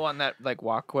screen. Oh, on that like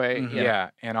walkway. Mhm.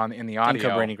 yeah. And in the And audio,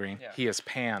 Cabrini Green. Yeah. he is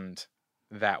panned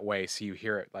that way. So you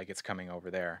hear it like it's coming over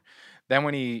there. Then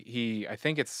when he I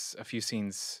think it's a few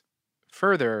scenes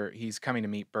further, he's coming to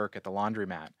meet Burke at the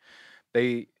laundromat.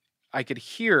 I could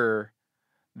hear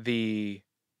the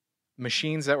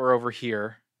machines that were over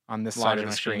here on this side Laundry of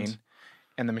the machines. screen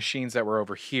and the machines that were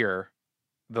over here,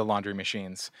 the laundry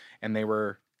machines, and they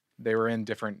were in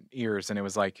different ears, and it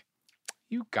was like,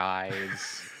 you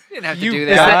guys, You didn't have to You do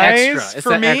It's that. that Guys, extra. It's for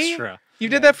that me? extra. you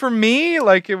did that for me.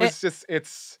 Like it was just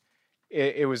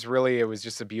it was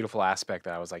just a beautiful aspect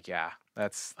that I was like, yeah,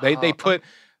 that's they Oh, put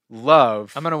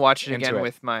love. I'm gonna watch it into again it.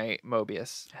 with my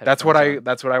Mobius. That's what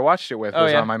headphones on. I watched it with Oh,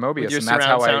 was yeah? on my Mobius, With your and that's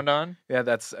surround how sound on. yeah,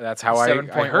 that's how I heard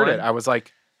 7.1? it. I was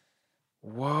like,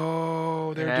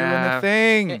 whoa, they're doing Yeah. the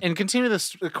thing. And continue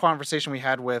this conversation we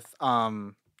had with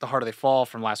The Harder They Fall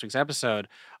from last week's episode.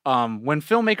 When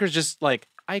filmmakers just like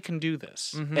I can do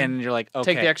this, Mhm. and you're like,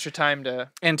 okay. Take the extra time to.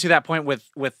 And to that point,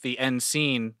 with the end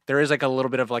scene, there is like a little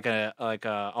bit of like a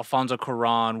Alfonso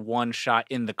Cuarón one shot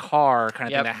in the car kind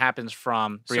of Yep. thing that happens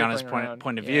from Brianna's Circling around.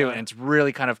 point of view, Yeah. and it's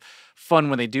really kind of fun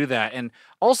when they do that. And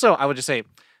also, I would just say,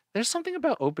 there's something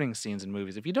about opening scenes in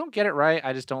movies. If you don't get it right,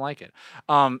 I just don't like it.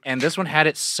 And this one had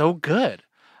it so good,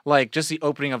 like just the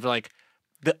opening of like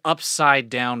the upside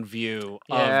down view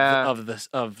Yeah. of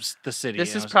the city.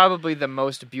 This you is know? probably the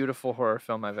most beautiful horror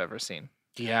film I've ever seen.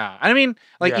 Yeah. I mean,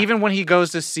 like Yeah. even when he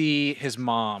goes to see his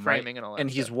mom, right? Framing and all that And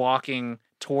he's stuff. walking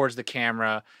towards the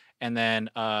camera, and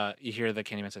then you hear the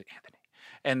Candyman say, Anthony.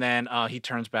 And then he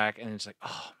turns back and it's like,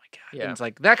 oh my God. Yeah. And it's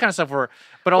like that kind of stuff where,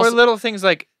 but Or also, little things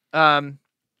like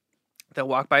they'll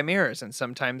walk by mirrors, and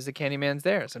sometimes the Candyman's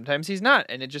there, sometimes he's not,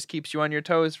 and it just keeps you on your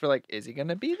toes for like, is he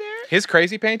gonna be there? His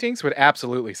crazy paintings would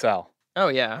absolutely sell. Oh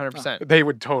yeah, 100%. They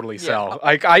would totally Yeah. sell.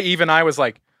 Like I was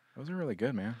like, those are really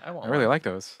good, man. I want I really one. like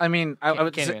those. I mean, I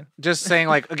would Candyman. just saying,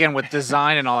 like, again, with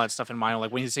design and all that stuff in mind,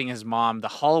 like when he's seeing his mom, the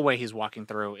hallway he's walking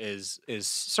through is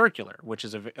circular, which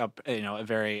is a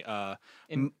very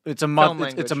In it's a film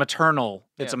it's a language. maternal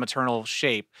Yeah. a maternal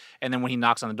shape. And then when he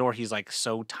knocks on the door, he's like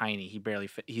so tiny,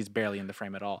 he's barely in the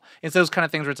frame at all. It's those kind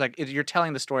of things where it's like you're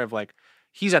telling the story of like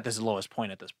he's at this lowest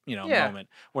point at this Yeah. moment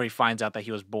where he finds out that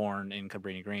he was born in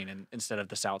Cabrini Green instead of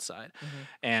the South Side. Mhm.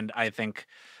 And I think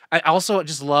I also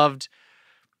just loved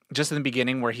just in the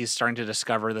beginning where he's starting to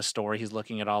discover the story, he's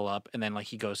looking it all up, and then like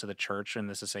he goes to the church, and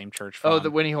it's the same church. Oh,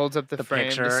 From, when he holds up the the frame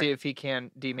picture. to see if he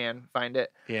can D-man find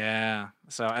it. yeah.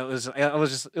 So it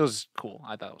was cool.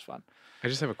 I thought it was fun. I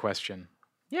just have a question.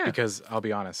 Yeah. Because I'll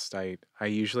be honest, I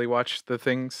usually watch the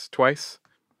things twice.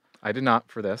 I did not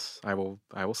for this. I will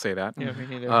say that. Yeah, me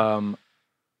neither.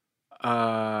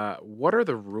 What are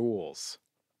the rules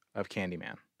of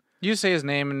Candyman? You say his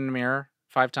name in the mirror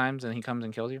 5 times, and he comes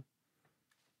and kills you.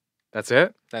 That's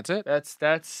it? That's it.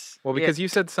 That's Well, yeah. because you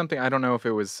said something, I don't know if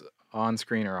it was on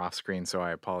screen or off screen, so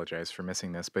I apologize for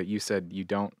missing this, but you said you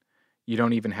don't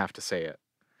even have to say it.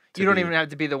 to You don't be- even have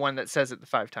to be the one that says it the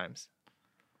 5 times.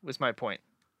 Was my point.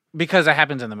 Because it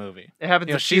happens in the movie. It happens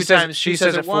You know, a she few says- times. she She says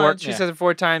says it it 4 once. She yeah. says it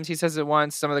 4 times. He says it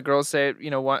once. Some of the girls say it.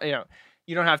 One.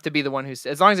 You don't have to be the one who's.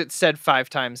 As long as it's said 5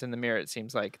 times in the mirror, it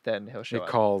seems like then he'll show It up.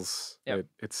 calls, Yep.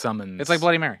 it summons. It's like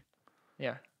Bloody Mary.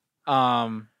 Yeah.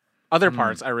 Other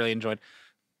parts I really enjoyed.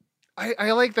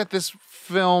 I like that this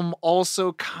film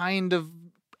also kind of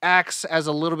acts as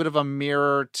a little bit of a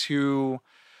mirror to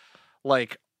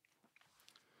like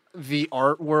the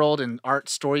art world and art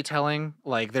storytelling.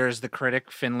 Like there's the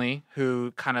critic Finley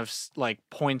who kind of like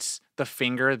points the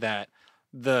finger that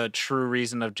the true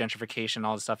reason of gentrification and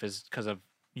all this stuff is because of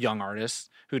young artists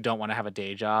who don't want to have a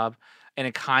day job. And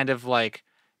it kind of like,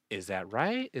 is that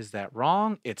right? Is that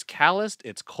wrong? It's calloused,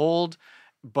 it's cold,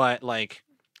 but like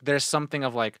there's something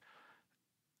of like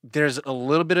there's a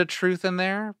little bit of truth in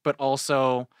there, but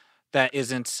also that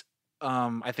isn't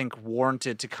I think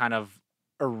warranted to kind of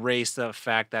erase the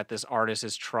fact that this artist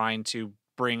is trying to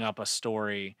bring up a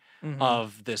story Mhm.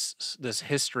 of this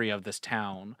history of this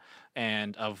town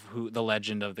and of who the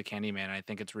legend of the Candyman. I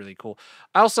think it's really cool.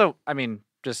 I mean,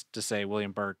 just to say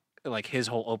William Burke, like his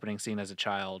whole opening scene as a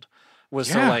child was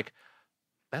so Yeah. like,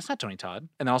 that's not Tony Todd.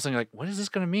 And all of a sudden you're like, what is this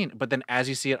going to mean? But then as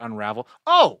you see it unravel,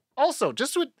 also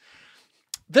just with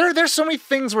there's so many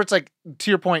things where it's like, to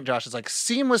your point, Josh, it's like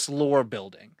seamless lore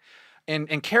building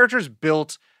and characters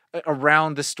built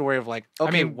around the story of like, okay,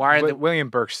 I mean, why are the William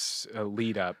Burke's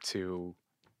lead up to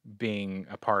being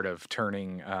a part of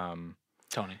turning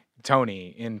Tony? Tony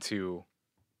into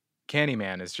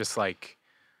Candyman is just like,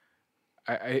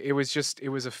 it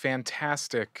was a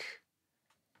fantastic.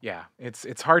 Yeah,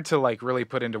 it's hard to like really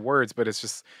put into words, but it's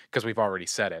just because we've already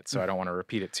said it, so I don't want to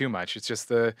repeat it too much. It's just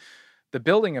the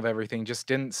building of everything just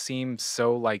didn't seem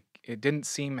so like it didn't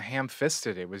seem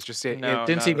ham-fisted. It was just No, it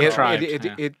didn't not seem at all.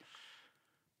 contrived.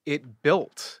 it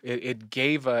built. It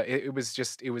gave it was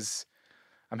just it was.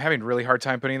 I'm having a really hard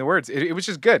time putting in the words. It was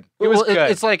just good. It was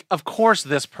good. It's like, of course,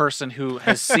 this person who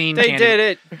has seen They did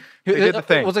it. They did the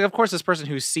thing. It was like, of course, this person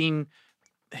who's seen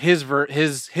his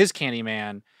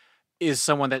Candyman is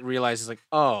someone that realizes like,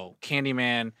 oh,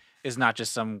 Candyman is not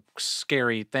just some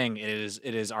scary thing. It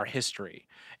is our history,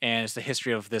 and it's the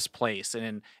history of this place,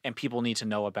 and people need to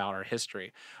know about our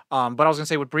history. But I was gonna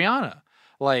say with Brianna,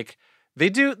 like they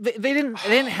didn't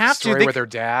have to. story They with her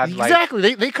dad. Like,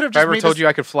 exactly. They could have if I just ever made told this, you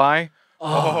I could fly.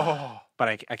 but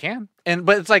I can.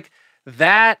 But it's like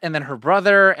that, and then her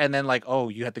brother, and then like, oh,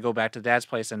 you have to go back to dad's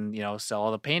place and sell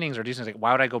all the paintings or do something. Like,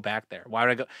 why would I go back there? Why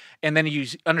would I go? And then you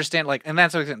understand like, and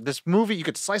that's like, this movie. You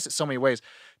could slice it so many ways.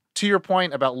 To your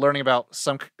point about learning about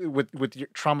some with your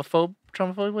traumaphobia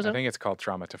was I that? think it's called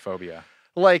traumatophobia.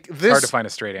 like It's hard to this find a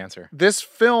straight answer. this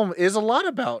film is a lot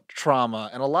about trauma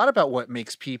and a lot about what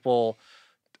makes people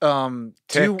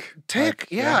Tick. tick. Like,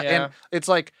 Yeah. yeah. And it's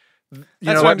like you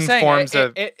That's know what what I'm saying. informs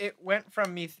It went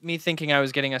from me thinking I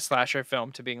was getting a slasher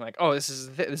film to being like, oh, this is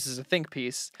a think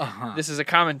piece. uh-huh. This is a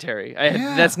commentary.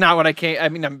 Yeah. That's not what I came. I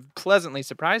mean, I'm pleasantly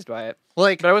surprised by it,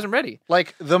 like but I wasn't ready.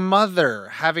 like the mother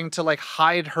having to like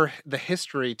hide the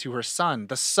history to her son,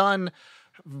 the son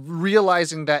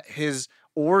realizing that his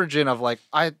origin of like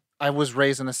I was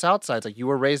raised in the South Side. It's like you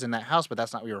were raised in that house, but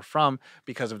that's not where you were from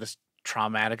because of this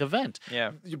traumatic event.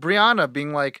 Yeah. Brianna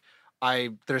being like,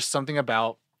 there's something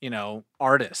about, you know,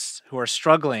 artists who are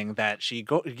struggling that she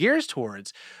gears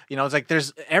towards. You know, it's like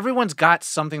everyone's got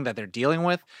something that they're dealing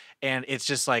with, and it's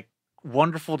just like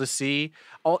wonderful to see.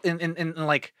 And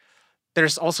like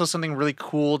there's also something really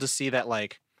cool to see that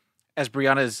like as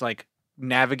Brianna is like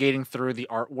navigating through the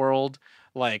art world,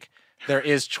 like there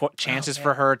is chances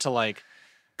for her to like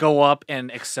go up and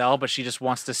excel, but she just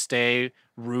wants to stay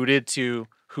rooted to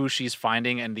who she's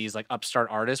finding in these like upstart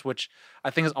artists, which I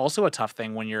think is also a tough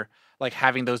thing when you're like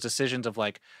having those decisions of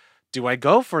like, do I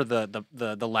go for the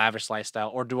lavish lifestyle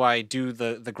or do I do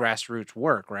the grassroots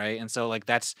work, right? And so like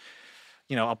that's,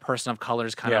 you know, a person of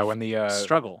color's kind of when the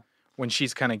struggle when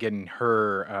she's kind of getting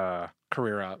her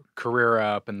career up. career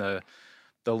up, and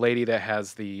the lady that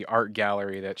has the art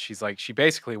gallery that she's like, she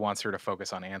basically wants her to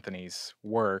focus on Anthony's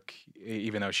work,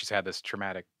 even though she's had this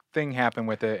traumatic thing happen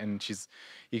with it, and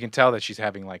you can tell that she's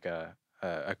having like a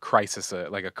crisis,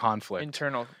 like a conflict.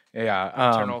 Internal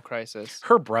Yeah. crisis.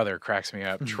 Her brother cracks me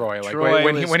up, Troy. Like Troy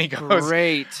when was he goes,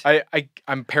 great.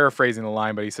 I'm paraphrasing the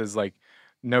line, but he says like,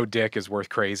 "No dick is worth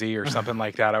crazy" or something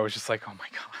like that. I was just like, oh my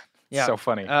god, Yeah. so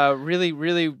funny. Really,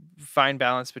 really fine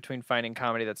balance between finding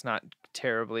comedy that's not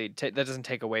terribly that doesn't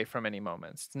take away from any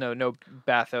moments. No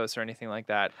bathos or anything like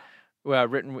that. Well,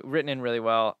 written in really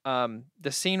well.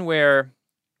 The scene where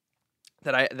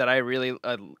that I really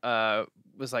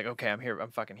was like, okay,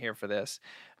 I'm fucking here for this.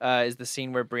 Is the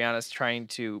scene where Brianna's trying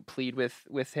to plead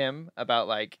with him about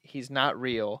like he's not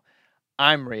real,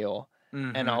 I'm real.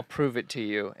 And I'll prove it to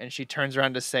you. And she turns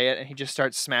around to say it, and he just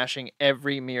starts smashing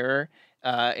every mirror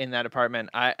in that apartment.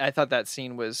 I thought that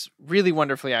scene was really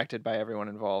wonderfully acted by everyone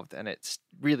involved, and it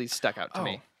really stuck out to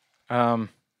me.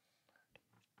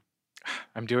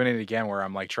 I'm doing it again where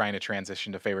I'm like trying to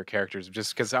transition to favorite characters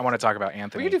just because I want to talk about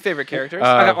Anthony. We can do favorite characters.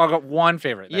 I got one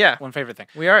favorite. Yeah. One favorite thing.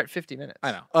 We are at 50 minutes.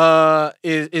 I know.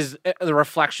 Is the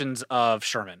reflections of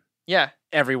Sherman Yeah.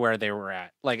 everywhere they were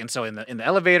at, like, and so in the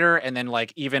elevator, and then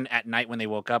like even at night when they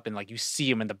woke up, and like you see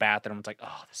him in the bathroom. It's like,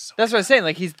 oh, this is so. That's what I was saying.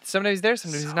 Like sometimes he's there,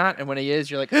 sometimes he's not, and when he is,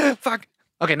 you're like, fuck.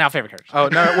 Okay, now favorite characters. Oh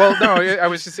no! Well, no.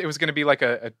 It was going to be like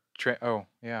oh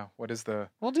yeah. What is the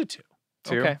We'll do two.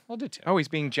 two? Okay. We'll do two. Oh, he's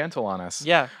being gentle on us.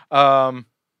 Yeah. Um.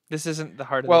 This isn't the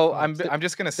heart of Well, the I'm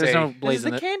just gonna There's say no This blades is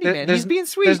in the it. candy There- man. there's- He's being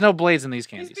sweet. There's no blades in these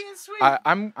He's candies. being sweet.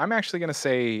 I'm actually gonna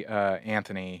say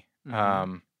Anthony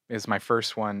Mhm. is my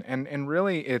first one, and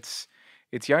really it's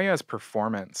Yaya's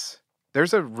performance.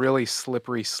 There's a really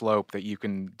slippery slope that you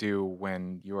can do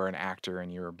when you are an actor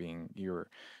and you're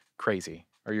crazy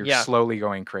or you're Yeah. slowly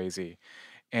going crazy,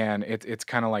 and it's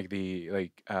kind of like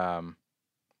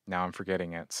now I'm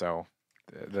forgetting it. So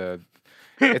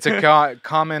it's a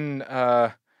common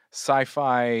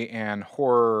sci-fi and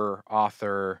horror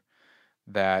author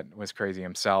that was crazy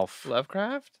himself.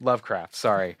 Lovecraft,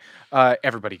 sorry.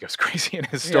 Everybody goes crazy in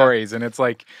his Yeah. stories, and it's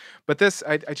like, but this,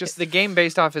 I just, The game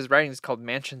based off his writing is called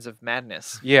Mansions of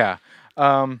Madness. yeah.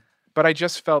 But I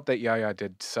just felt that Yaya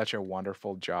did such a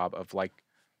wonderful job of like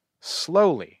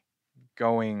slowly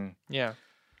going Yeah.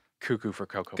 cuckoo for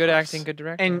Cocoa Good Puffs. acting, good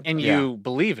directing. And Yeah. you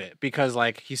believe it because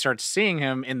like he starts seeing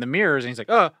him in the mirrors, and he's like,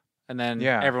 oh, and then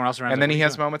Yeah. everyone else around. And then he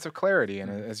has moments of clarity, and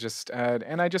it's just, and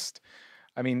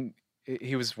I mean,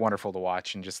 he was wonderful to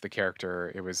watch, and just the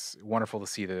character. It was wonderful to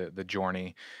see the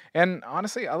journey, and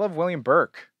honestly, I love William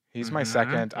Burke. He's my Mhm.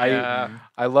 second. Yeah.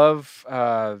 I love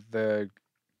the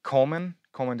Coleman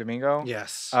Domingo.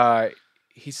 Yes.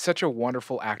 He's such a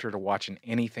wonderful actor to watch in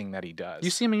anything that he does. You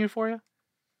see him in Euphoria?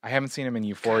 I haven't seen him in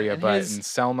Euphoria, and but his- in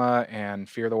Selma and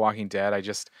Fear the Walking Dead, I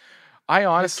His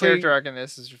honestly, character arc in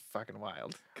this is just fucking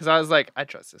wild. Because I was like, I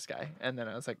trust this guy. And then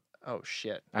I was like, oh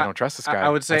shit. I don't trust this I guy.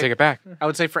 would say- take it back. I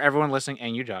would say for everyone listening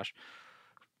and you, Josh,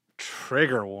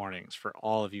 trigger warnings for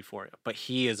all of Euphoria. But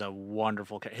he is a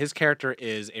wonderful. His character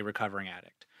is a recovering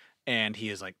addict, and he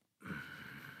is like.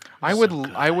 I so would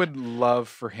good. love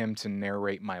for him to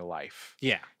narrate my life.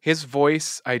 Yeah. His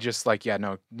voice, I just like, yeah,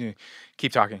 no,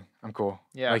 keep talking. I'm cool.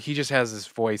 Yeah. Like he just has this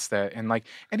voice that, and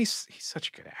he's such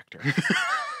a good actor.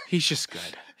 He's just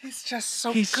good. He's just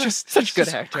so He's good. just Such a good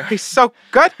just- actor. He's so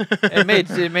good.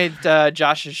 It made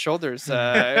Josh's shoulders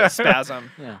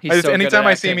spasm. Yeah. He's so good Anytime at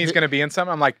I see him, acting. he's going to be in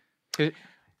something. I'm like,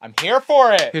 I'm here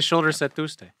for it. His shoulder said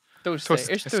Tuesday. Tuesday.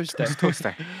 It's Tuesday.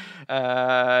 Tuesday.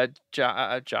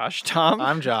 Josh, Tom.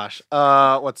 I'm Josh.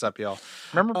 What's up, y'all?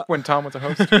 Remember when Tom was a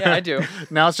host? Yeah, I do.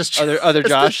 Now it's just Other it's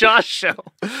Josh. the Josh show.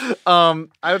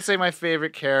 I would say my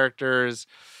favorite characters.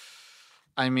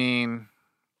 I mean,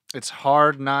 it's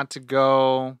hard not to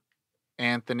go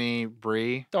Anthony,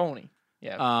 Bree, Tony.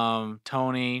 Yeah.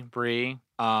 Tony, Bree.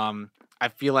 I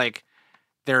feel like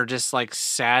they're just like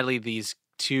sadly these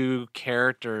two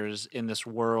characters in this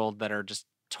world that are just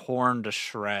torn to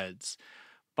shreds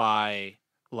by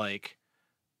like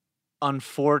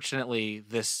unfortunately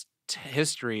this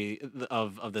history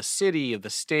of the city, of the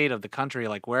state, of the country,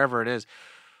 like wherever it is,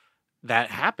 that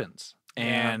happens.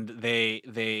 And they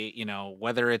you know,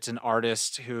 whether it's an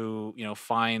artist who, you know,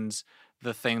 finds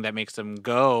the thing that makes them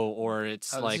go, or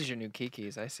it's Oh, like this is your new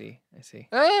Kikis. I see.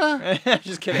 "Ah." I'm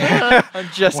just kidding. I'm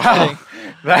just Wow.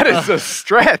 kidding. That is a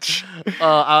stretch.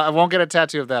 I won't get a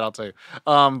tattoo of that, I'll tell you.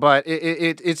 But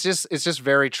it's just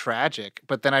very tragic.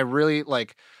 But then I really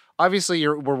like. Obviously,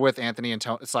 we're with Anthony and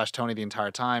Tony the entire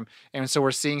time, and so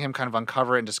we're seeing him kind of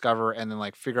uncover and discover, and then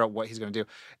like figure out what he's going to do.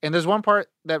 And there's one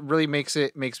part that really makes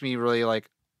me really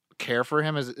like care for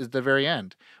him is the very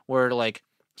end, where like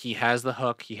he has the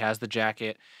hook, he has the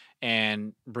jacket,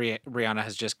 and Brianna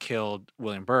has just killed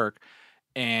William Burke.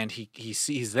 And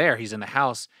he's there, he's in the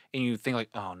house, and you think like,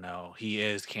 oh no, he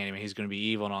is Candyman, he's gonna be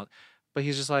evil and all, but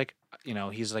he's just like, you know,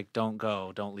 he's like, don't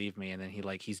go, don't leave me, and then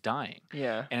he's dying,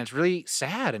 Yeah. and it's really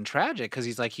sad and tragic because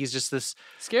he's just this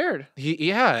Scared.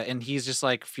 and he's just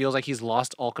like feels like he's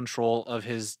lost all control of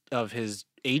his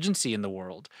agency in the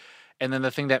world, and then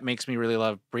the thing that makes me really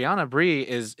love Brianna Bree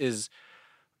is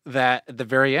that at the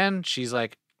very end she's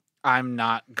like, I'm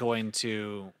not going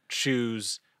to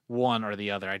choose one or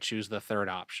the other. I choose the third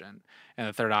option. And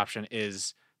the third option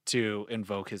is to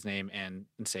invoke his name and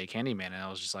say Candyman. And I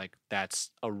was just like, that's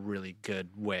a really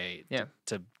good way Yeah.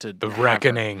 to The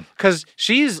reckoning. Because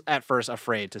she's at first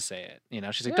afraid to say it. You know,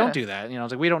 she's like, Yeah. don't do that. You know,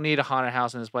 it's like, we don't need a haunted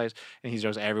house in this place. And he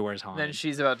goes, everywhere's haunted. Then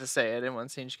she's about to say it in one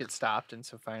scene. She gets stopped, and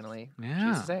so finally, she Yeah.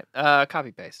 gets to say it.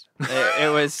 Copy paste.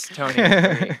 It was Tony,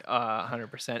 and Bree,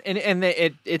 100%, and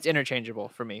it's interchangeable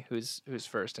for me. Who's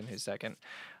first and who's second?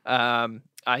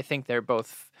 I think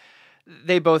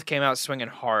they both came out swinging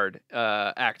hard,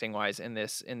 acting wise in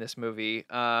this movie.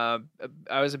 I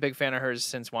was a big fan of hers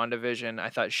since WandaVision. I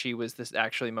thought she was this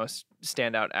actually most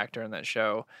standout actor in that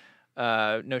show.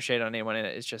 No shade on anyone in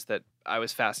it. It's just that I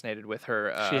was fascinated with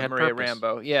her. She had Maria purpose.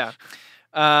 Rambeau. Yeah.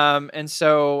 And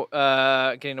so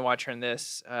getting to watch her in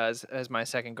this as my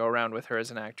second go around with her as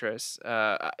an actress,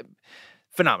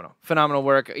 phenomenal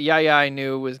work. Yeah, I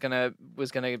knew was gonna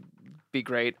be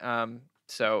great.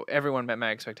 So everyone met my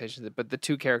expectations, but the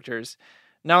two characters,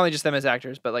 not only just them as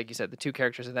actors, but like you said, the two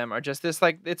characters of them are just this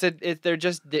like they're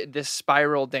just this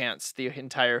spiral dance the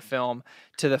entire film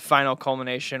to the final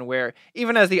culmination where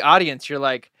even as the audience you're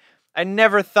like, I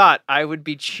never thought I would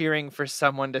be cheering for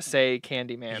someone to say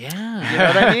Candyman. Yeah. You know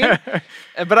what I mean?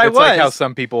 But I It's was. like how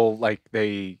some people like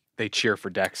they cheer for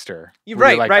Dexter. You're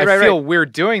Where you're right, like, right. I feel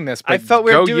weird doing this, but I felt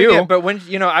weird go doing you. it, but when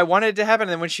I wanted it to happen,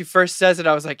 and then when she first says it,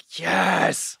 I was like,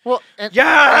 yes, Well, and,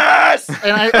 yes,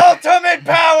 and I ultimate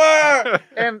power.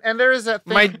 and there is that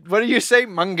thing. My what do you say,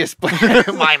 Mungus?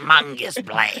 My mungus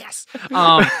blast.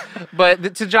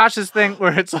 But to Josh's thing,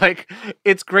 where it's like,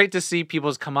 it's great to see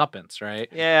people's comeuppance, right?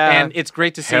 Yeah. and it's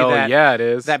great to see Hell that. yeah, it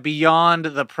is. That beyond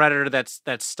the predator that's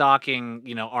stalking,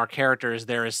 you know, our characters,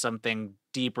 there is something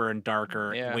deeper and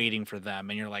darker Yeah. waiting for them,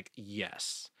 and you're like,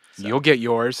 yes. So- You'll get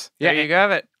yours. There you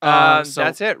have it. So-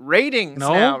 That's it. Ratings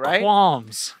no now, right?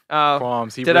 qualms.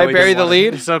 Qualms. He Did I really bury does the want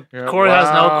lead? So Yeah, Corey has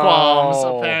no wow.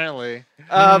 qualms, apparently.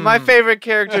 My favorite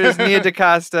character is Nia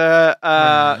DaCosta.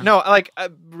 No, like a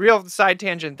real side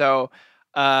tangent though.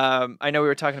 I know we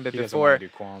were talking a bit He doesn't before. want to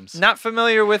do qualms. Not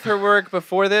familiar with her work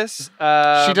before this.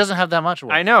 She doesn't have that much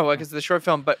work. I know, like it's the short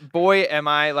film, but boy, am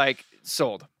I like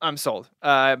sold. I'm sold.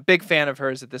 Big fan of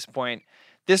hers at this point.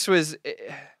 This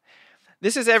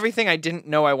is everything I didn't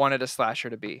know I wanted a slasher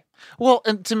to be. Well,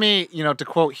 and to me, you know, to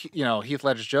quote, you know, Heath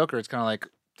Ledger's Joker, it's kind of like,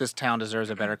 this town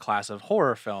deserves a better class of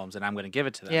horror films, and I'm going to give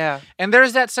it to them. Yeah. And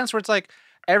there's that sense where it's like,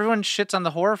 everyone shits on the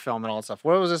horror film and all that stuff.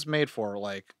 What was this made for?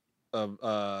 Like,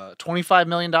 $25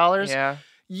 million? Yeah.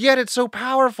 Yet it's so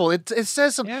powerful. It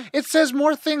says some, Yeah. it says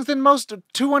more things than most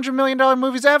 $200 million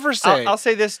movies ever say. I'll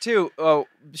say this too. Oh,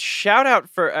 shout out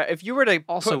for if you were to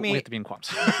also, put we me. have to be in qualms.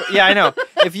 Yeah, I know.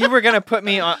 If you were gonna put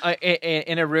me on,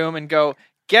 in a room and go,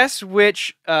 guess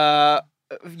which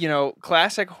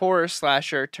classic horror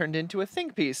slasher turned into a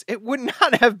think piece. It would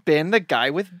not have been the guy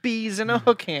with bees in a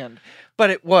hook hand, but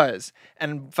it was.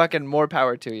 And fucking more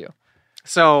power to you.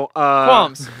 So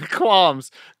Qualms.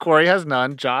 Qualms. Corey has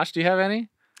none. Josh, do you have any?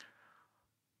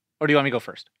 Or do you want me to go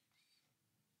first?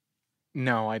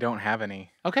 No, I don't have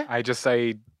any. Okay.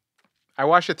 I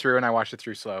watched it through, and I watched it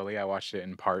through slowly. I watched it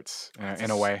in parts,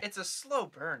 in a way. It's a slow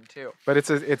burn too. But it's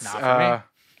Not for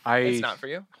me. It's not for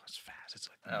you. It's fast. It's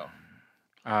like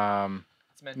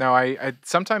It's meant No, I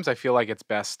sometimes I feel like it's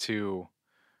best to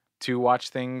watch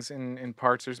things in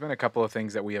parts. There's been a couple of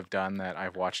things that we have done that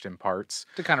I've watched in parts.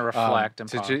 to kind of reflect and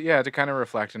pause. to kind of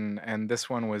reflect, and this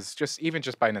one was just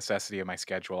by necessity of my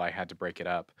schedule, I had to break it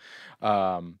up.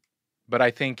 But I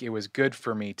think it was good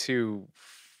for me too,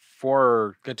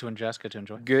 for Good to ingest, good to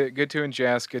enjoy. good to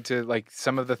ingest, good to like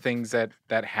some of the things that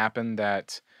happened,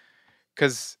 that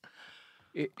because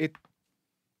it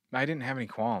I didn't have any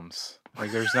qualms.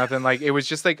 Like there's nothing, like it was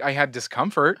just like I had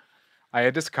discomfort.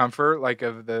 Like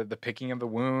of the picking of the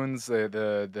wounds,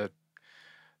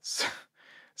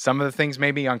 some of the things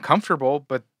made me uncomfortable,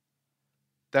 but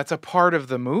that's a part of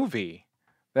the movie.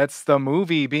 That's the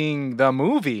movie being the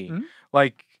movie. Mhm.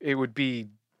 Like it would be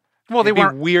Well, they it'd be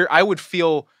weren't. weird. I would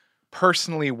feel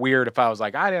personally weird if I was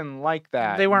like, I didn't like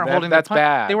that. They weren't holding. That's their pun-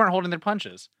 bad. They weren't holding their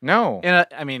punches. No. And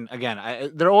I mean,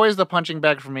 again, they're always the punching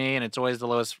bag for me, and it's always the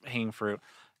lowest hanging fruit.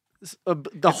 The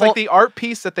It's whole like the art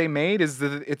piece that they made is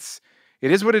it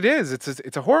is what it is.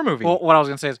 It's a horror movie. Well, what I was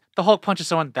gonna say is the Hulk punches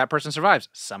someone, that person survives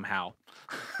somehow,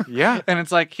 yeah. and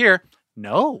it's like here,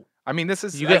 no, I mean, this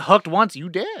is you get hooked once, you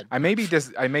dead. I may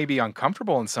be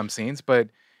uncomfortable in some scenes, but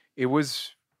it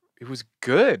was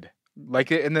good.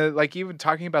 Like in the even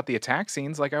talking about the attack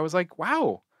scenes, like I was like,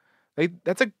 wow,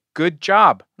 that's a good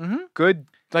job. Mhm. Good,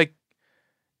 like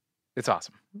it's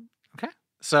awesome.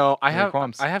 So I Any have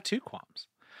qualms? I have 2 qualms.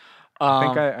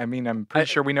 I mean, I'm pretty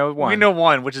sure we know one. We know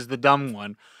one, which is the dumb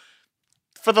one.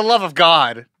 For the love of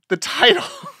God, the title.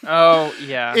 Oh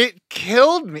yeah. It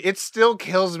killed me. It still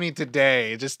kills me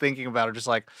today just thinking about it. Just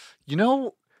like,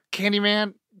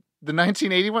 Candyman, the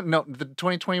 1981, no, the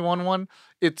 2021 one.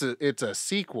 It's a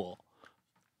sequel,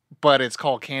 but it's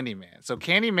called Candyman. So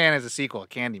Candyman is a sequel of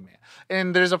Candyman.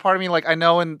 And there's a part of me like I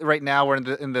know right now we're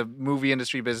in the movie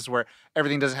industry business where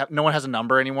everything doesn't have no one has a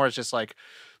number anymore. It's just like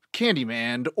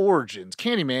Candyman Origins,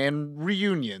 Candyman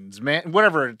Reunions, man,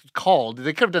 whatever it's called.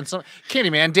 They could have done some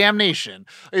Candyman Damnation.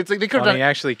 It's like they could have Well, I done. mean,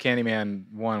 actually, Candyman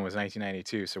 1 was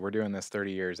 1992, so we're doing this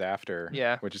 30 years after.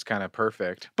 Yeah. Which is kind of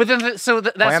perfect. But then that's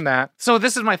Plan that. So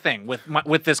this is my thing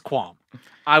with this qualm.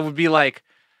 I would be like,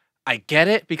 I get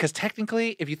it because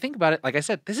technically, if you think about it, like I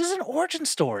said, this is an origin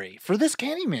story for this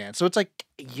Candyman. So it's like,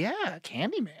 yeah,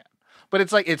 Candyman. But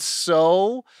it's like it's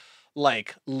so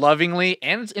like lovingly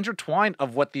and it's intertwined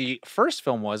of what the first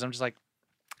film was. I'm just like,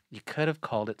 you could have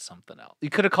called it something else. You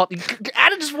could have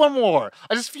added just one more.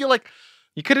 I just feel like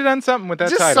You could have done something with that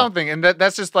just title. something, and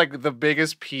that's just like the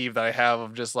biggest peeve that I have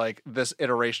of just like this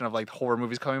iteration of like horror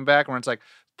movies coming back, where it's like,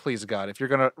 please God, if you're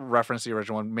gonna reference the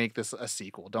original one, make this a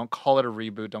sequel. Don't call it a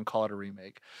reboot. Don't call it a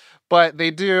remake. But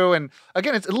they do, and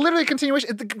again, it's literally a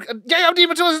continuation. Guillermo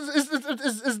del Toro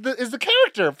is the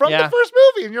character from Yeah. the first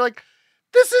movie, and you're like,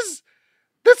 this is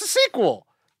a sequel.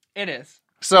 It is.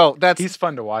 So He's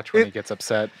fun to watch when he gets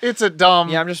upset. it's a dumb.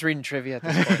 Yeah, I'm just reading trivia at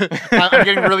this point. I'm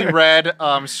getting really red,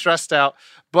 stressed out.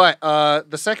 But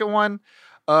the second one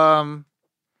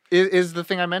is the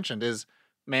thing I mentioned is,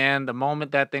 man, the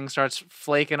moment that thing starts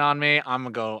flaking on me,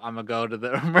 I'm gonna go to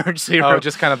the emergency room. Oh,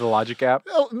 just kind of the logic gap.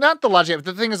 Oh, not the logic, but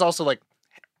the thing is also like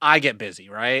I get busy,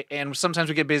 right? And sometimes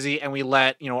we get busy and we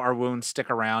let, our wounds stick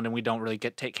around and we don't really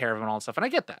take care of them and all that stuff. And I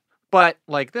get that. But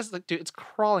like this, like, dude, it's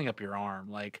crawling up your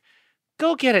arm. Like,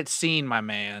 go get it seen, my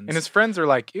man. And his friends are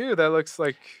like, ew, that looks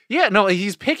like. Yeah, no,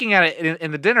 he's picking at it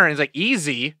in the dinner, and he's like,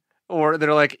 easy, or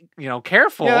they're like,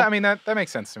 careful. Yeah, I mean, that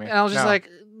makes sense to me. and I was just No. like,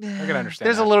 can understand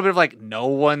There's a that. little bit of like, no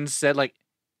one said like,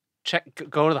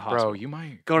 go to the hospital. Bro, you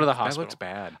might Go to the That looks hospital.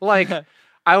 bad. Like,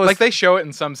 I was Like they show it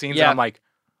in some scenes, Yeah. and I'm like,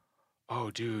 oh,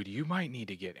 dude, you might need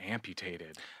to get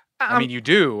amputated. I I'm- mean, you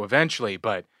do eventually,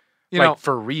 but you like know,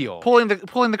 for real. pulling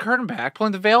the curtain back,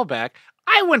 pulling the veil back.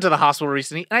 I went to the hospital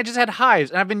recently, and I just had hives,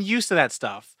 and I've been used to that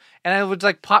stuff. And I would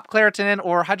like pop Claritin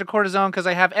or hydrocortisone because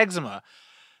I have eczema.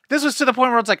 This was to the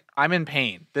point where it's like, I'm in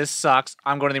pain. This sucks.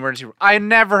 I'm going to the emergency room. I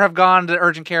never have gone to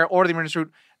urgent care or the emergency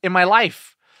room in my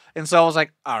life. And so I was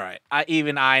like, all right,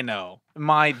 I know.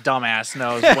 My dumbass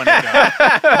knows when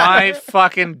to go. My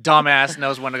fucking dumbass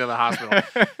knows when to go to the hospital.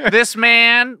 This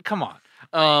man, come on.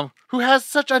 who has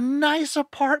such a nice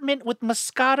apartment with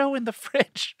Moscato in the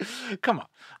fridge. Come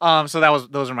on. So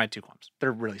those are my 2 qualms.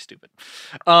 They're really stupid.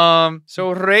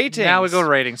 So ratings. Now we go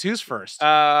ratings. Who's first?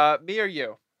 Me or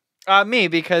you? Me,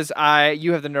 because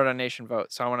you have the Nerd on Nation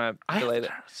vote, so I want to delay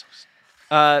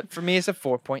that. For me, it's a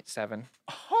 4.7.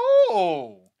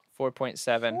 Oh.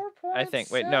 4.7. I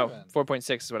think. Wait, no.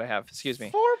 4.6 is what I have. Excuse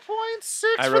me. 4.6.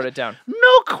 I wrote it down.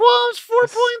 No qualms.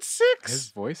 4.6. His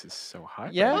voice is so high.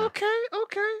 right Yeah. now. Okay.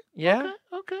 Yeah.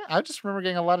 Okay. I just remember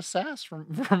getting a lot of sass from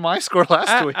my score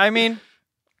last week. I mean,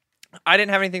 I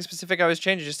didn't have anything specific I was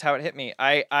changing, just how it hit me.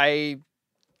 I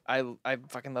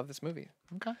fucking love this movie.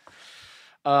 Okay.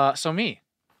 So me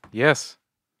Yes.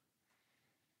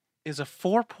 is a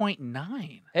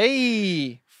 4.9.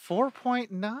 Hey.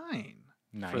 4.9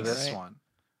 Nice. for this Right. one.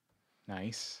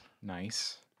 Nice.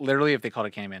 Literally, if they called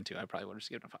it Candyman 2, I probably would have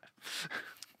given it a 5.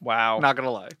 Wow. Not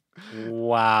gonna lie.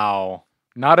 Wow.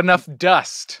 Not enough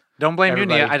dust. Don't blame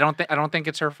Everybody. Unia. I don't think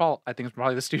it's her fault. I think it's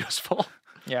probably the studio's fault.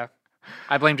 Yeah.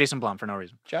 I blame Jason Blum for no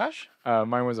reason. Josh?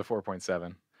 Mine was a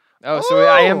 4.7. Oh, so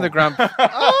I am the grump with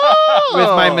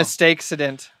Oh! my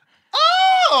mistakes-ident.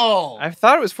 Oh! I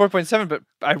thought it was 4.7, but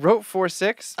I wrote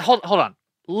 4.6. Hold on.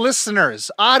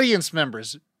 Listeners, audience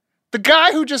members, the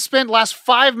guy who just spent last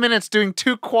 5 minutes doing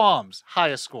 2 qualms,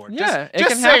 highest score. Yeah, it just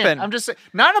can saying. happen. I'm just saying.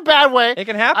 Not in a bad way. It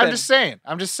can happen. I'm just saying.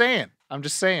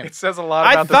 It says a lot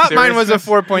I about the thought mine was a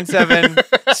seriousness.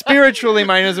 4.7. Spiritually,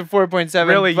 mine is a 4.7.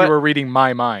 Really, but you were reading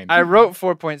my mind. I wrote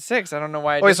 4.6. I don't know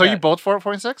why I did Wait, so that. you both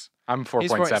 4.6? I'm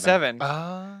He's 4.7.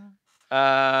 4.7.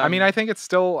 I mean, I think it's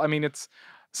still. I mean, it's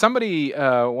somebody.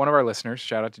 One of our listeners,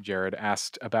 shout out to Jared,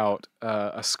 asked about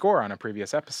a score on a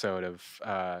previous episode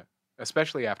of,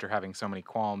 especially after having so many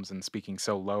qualms and speaking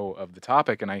so low of the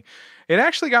topic, and it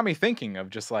actually got me thinking of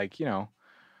just like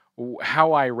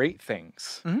how I rate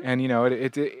things, Mhm. and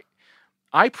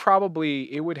I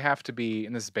probably it would have to be,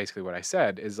 and this is basically what I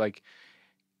said, is like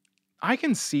I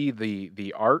can see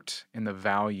the art and the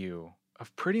value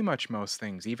of pretty much most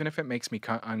things, even if it makes me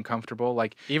uncomfortable.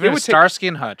 Like Even it would take, Starsky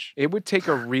and Hutch. it would take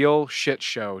a real shit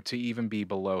show to even be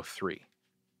below 3.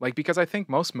 Like, because I think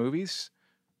most movies,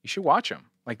 you should watch them.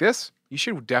 Like this, you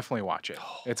should definitely watch it.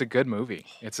 It's a good movie.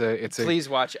 It's a Please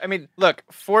watch it. I mean, look,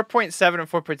 4.7 and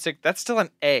 4.6, that's still an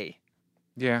A.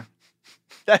 yeah.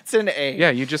 That's an A.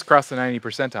 Yeah, you just crossed the 90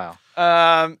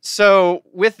 percentile. So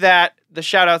with that, the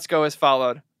shout outs go as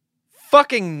followed.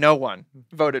 Fucking no one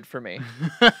voted for me.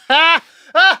 I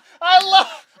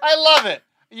love it.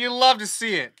 You love to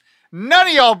see it. None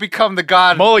of y'all become the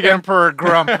god Mulligan. Emperor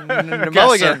Grump.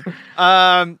 Mulligan.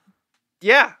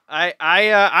 Yeah,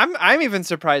 I'm even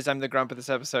surprised I'm the grump of this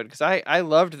episode because I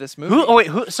loved this movie.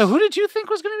 Who did you think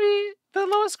was going to be the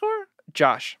lowest score?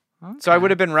 Josh. So I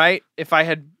would have been right if I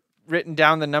had written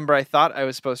down the number I thought I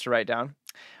was supposed to write down.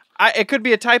 It could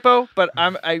be a typo, but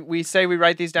we say we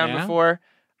write these down Yeah. before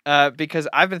because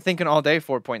I've been thinking all day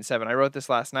 4.7. I wrote this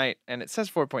last night and it says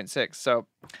 4.6. So,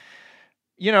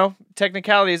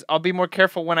 technicalities, I'll be more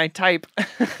careful when I type.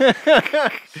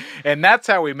 And that's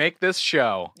how we make this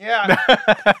show. Yeah.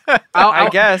 I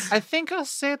guess. I think I'll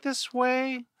say it this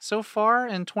way so far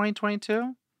in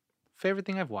 2022. Favorite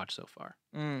thing I've watched so far.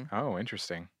 Mm. Oh,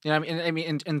 interesting. I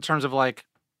mean, in terms of like,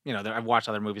 I've watched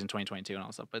other movies in 2022 and all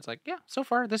that stuff, but it's like, yeah, so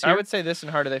far this year I would say this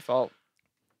and Harder They Fall.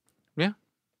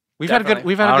 we've had a good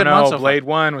definitely. month so far. Blade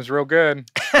 1 was real good.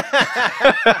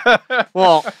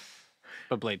 Well,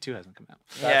 but Blade 2 hasn't come out.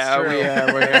 Yeah, true.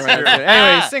 we're here.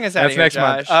 Anyway, sing us out That's of here, next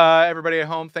Josh. month. Everybody at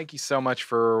home, thank you so much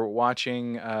for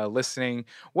watching, listening.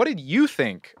 What did you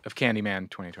think of Candyman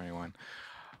 2021?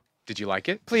 Did you like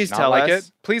it? Please Did you not tell like us.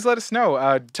 it? Please let us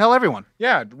know. Tell everyone.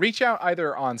 Yeah, reach out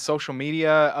either on social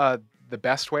media. The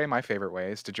best way, my favorite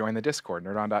way, is to join the Discord,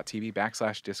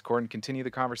 nerdon.tv/Discord, and continue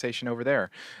the conversation over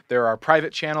there. There are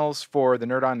private channels for the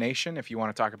Nerd On Nation if you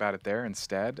want to talk about it there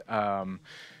instead.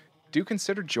 Do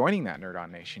consider joining that Nerd On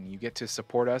Nation. You get to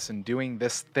support us in doing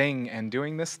this thing and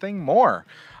doing this thing more.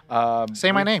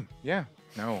 Say my name. Yeah,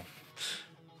 no.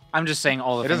 I'm just saying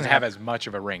all the It things doesn't that have happen. as much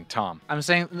of a ring, Tom. I'm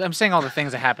saying all the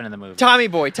things that happen in the movie. Tommy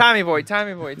Boy, Tommy Boy,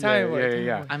 Tommy Boy, Tommy Yeah, Boy. yeah, Tommy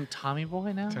yeah. Boy. I'm Tommy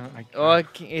Boy now. Oh,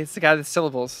 it's the guy with the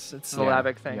syllables. It's a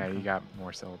syllabic thing. Yeah, you got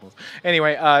more syllables.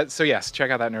 Anyway, so yes,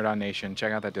 check out that Nerd On Nation.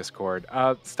 Check out that Discord.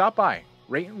 Stop by.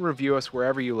 Rate and review us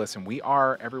wherever you listen. We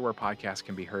are everywhere podcasts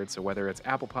can be heard. So whether it's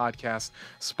Apple Podcasts,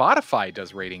 Spotify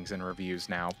does ratings and reviews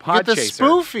now. You get the Podchaser,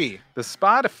 spoofy. the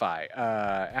Spotify,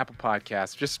 Apple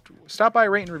Podcasts. Just stop by,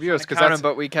 rate and review us because Count 'em, that's.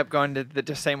 but we kept going to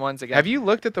the same ones again. Have you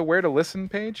looked at the where to listen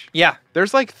page? Yeah.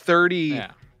 There's like 30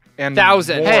 Yeah. and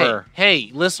 1,000. more.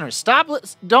 Hey, listeners, stop!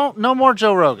 No more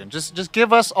Joe Rogan. Just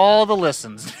give us all the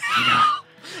listens.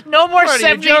 No more What, are you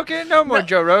 70 joking? No more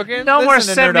Joe Rogan. No more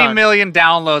Listen to Nerd 70 On. million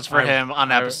downloads for I- him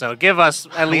on I- episode. Give us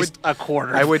at least a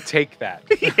quarter. I would take that.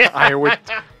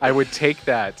 I would take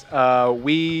that.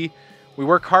 We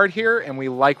work hard here and we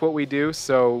like what we do.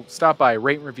 So stop by,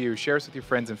 rate and review, share us with your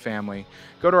friends and family.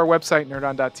 Go to our website,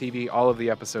 nerdon.tv. All of the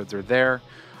episodes are there.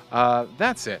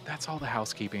 That's it. That's all the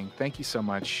housekeeping. Thank you so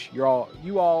much. You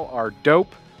all are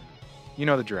dope. You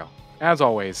know the drill. As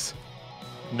always,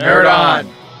 Nerd On.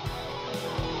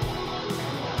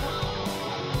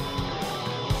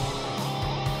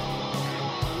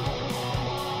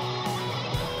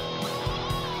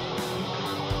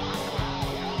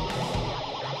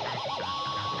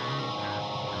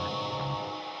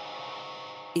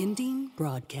 Ending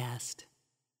broadcast.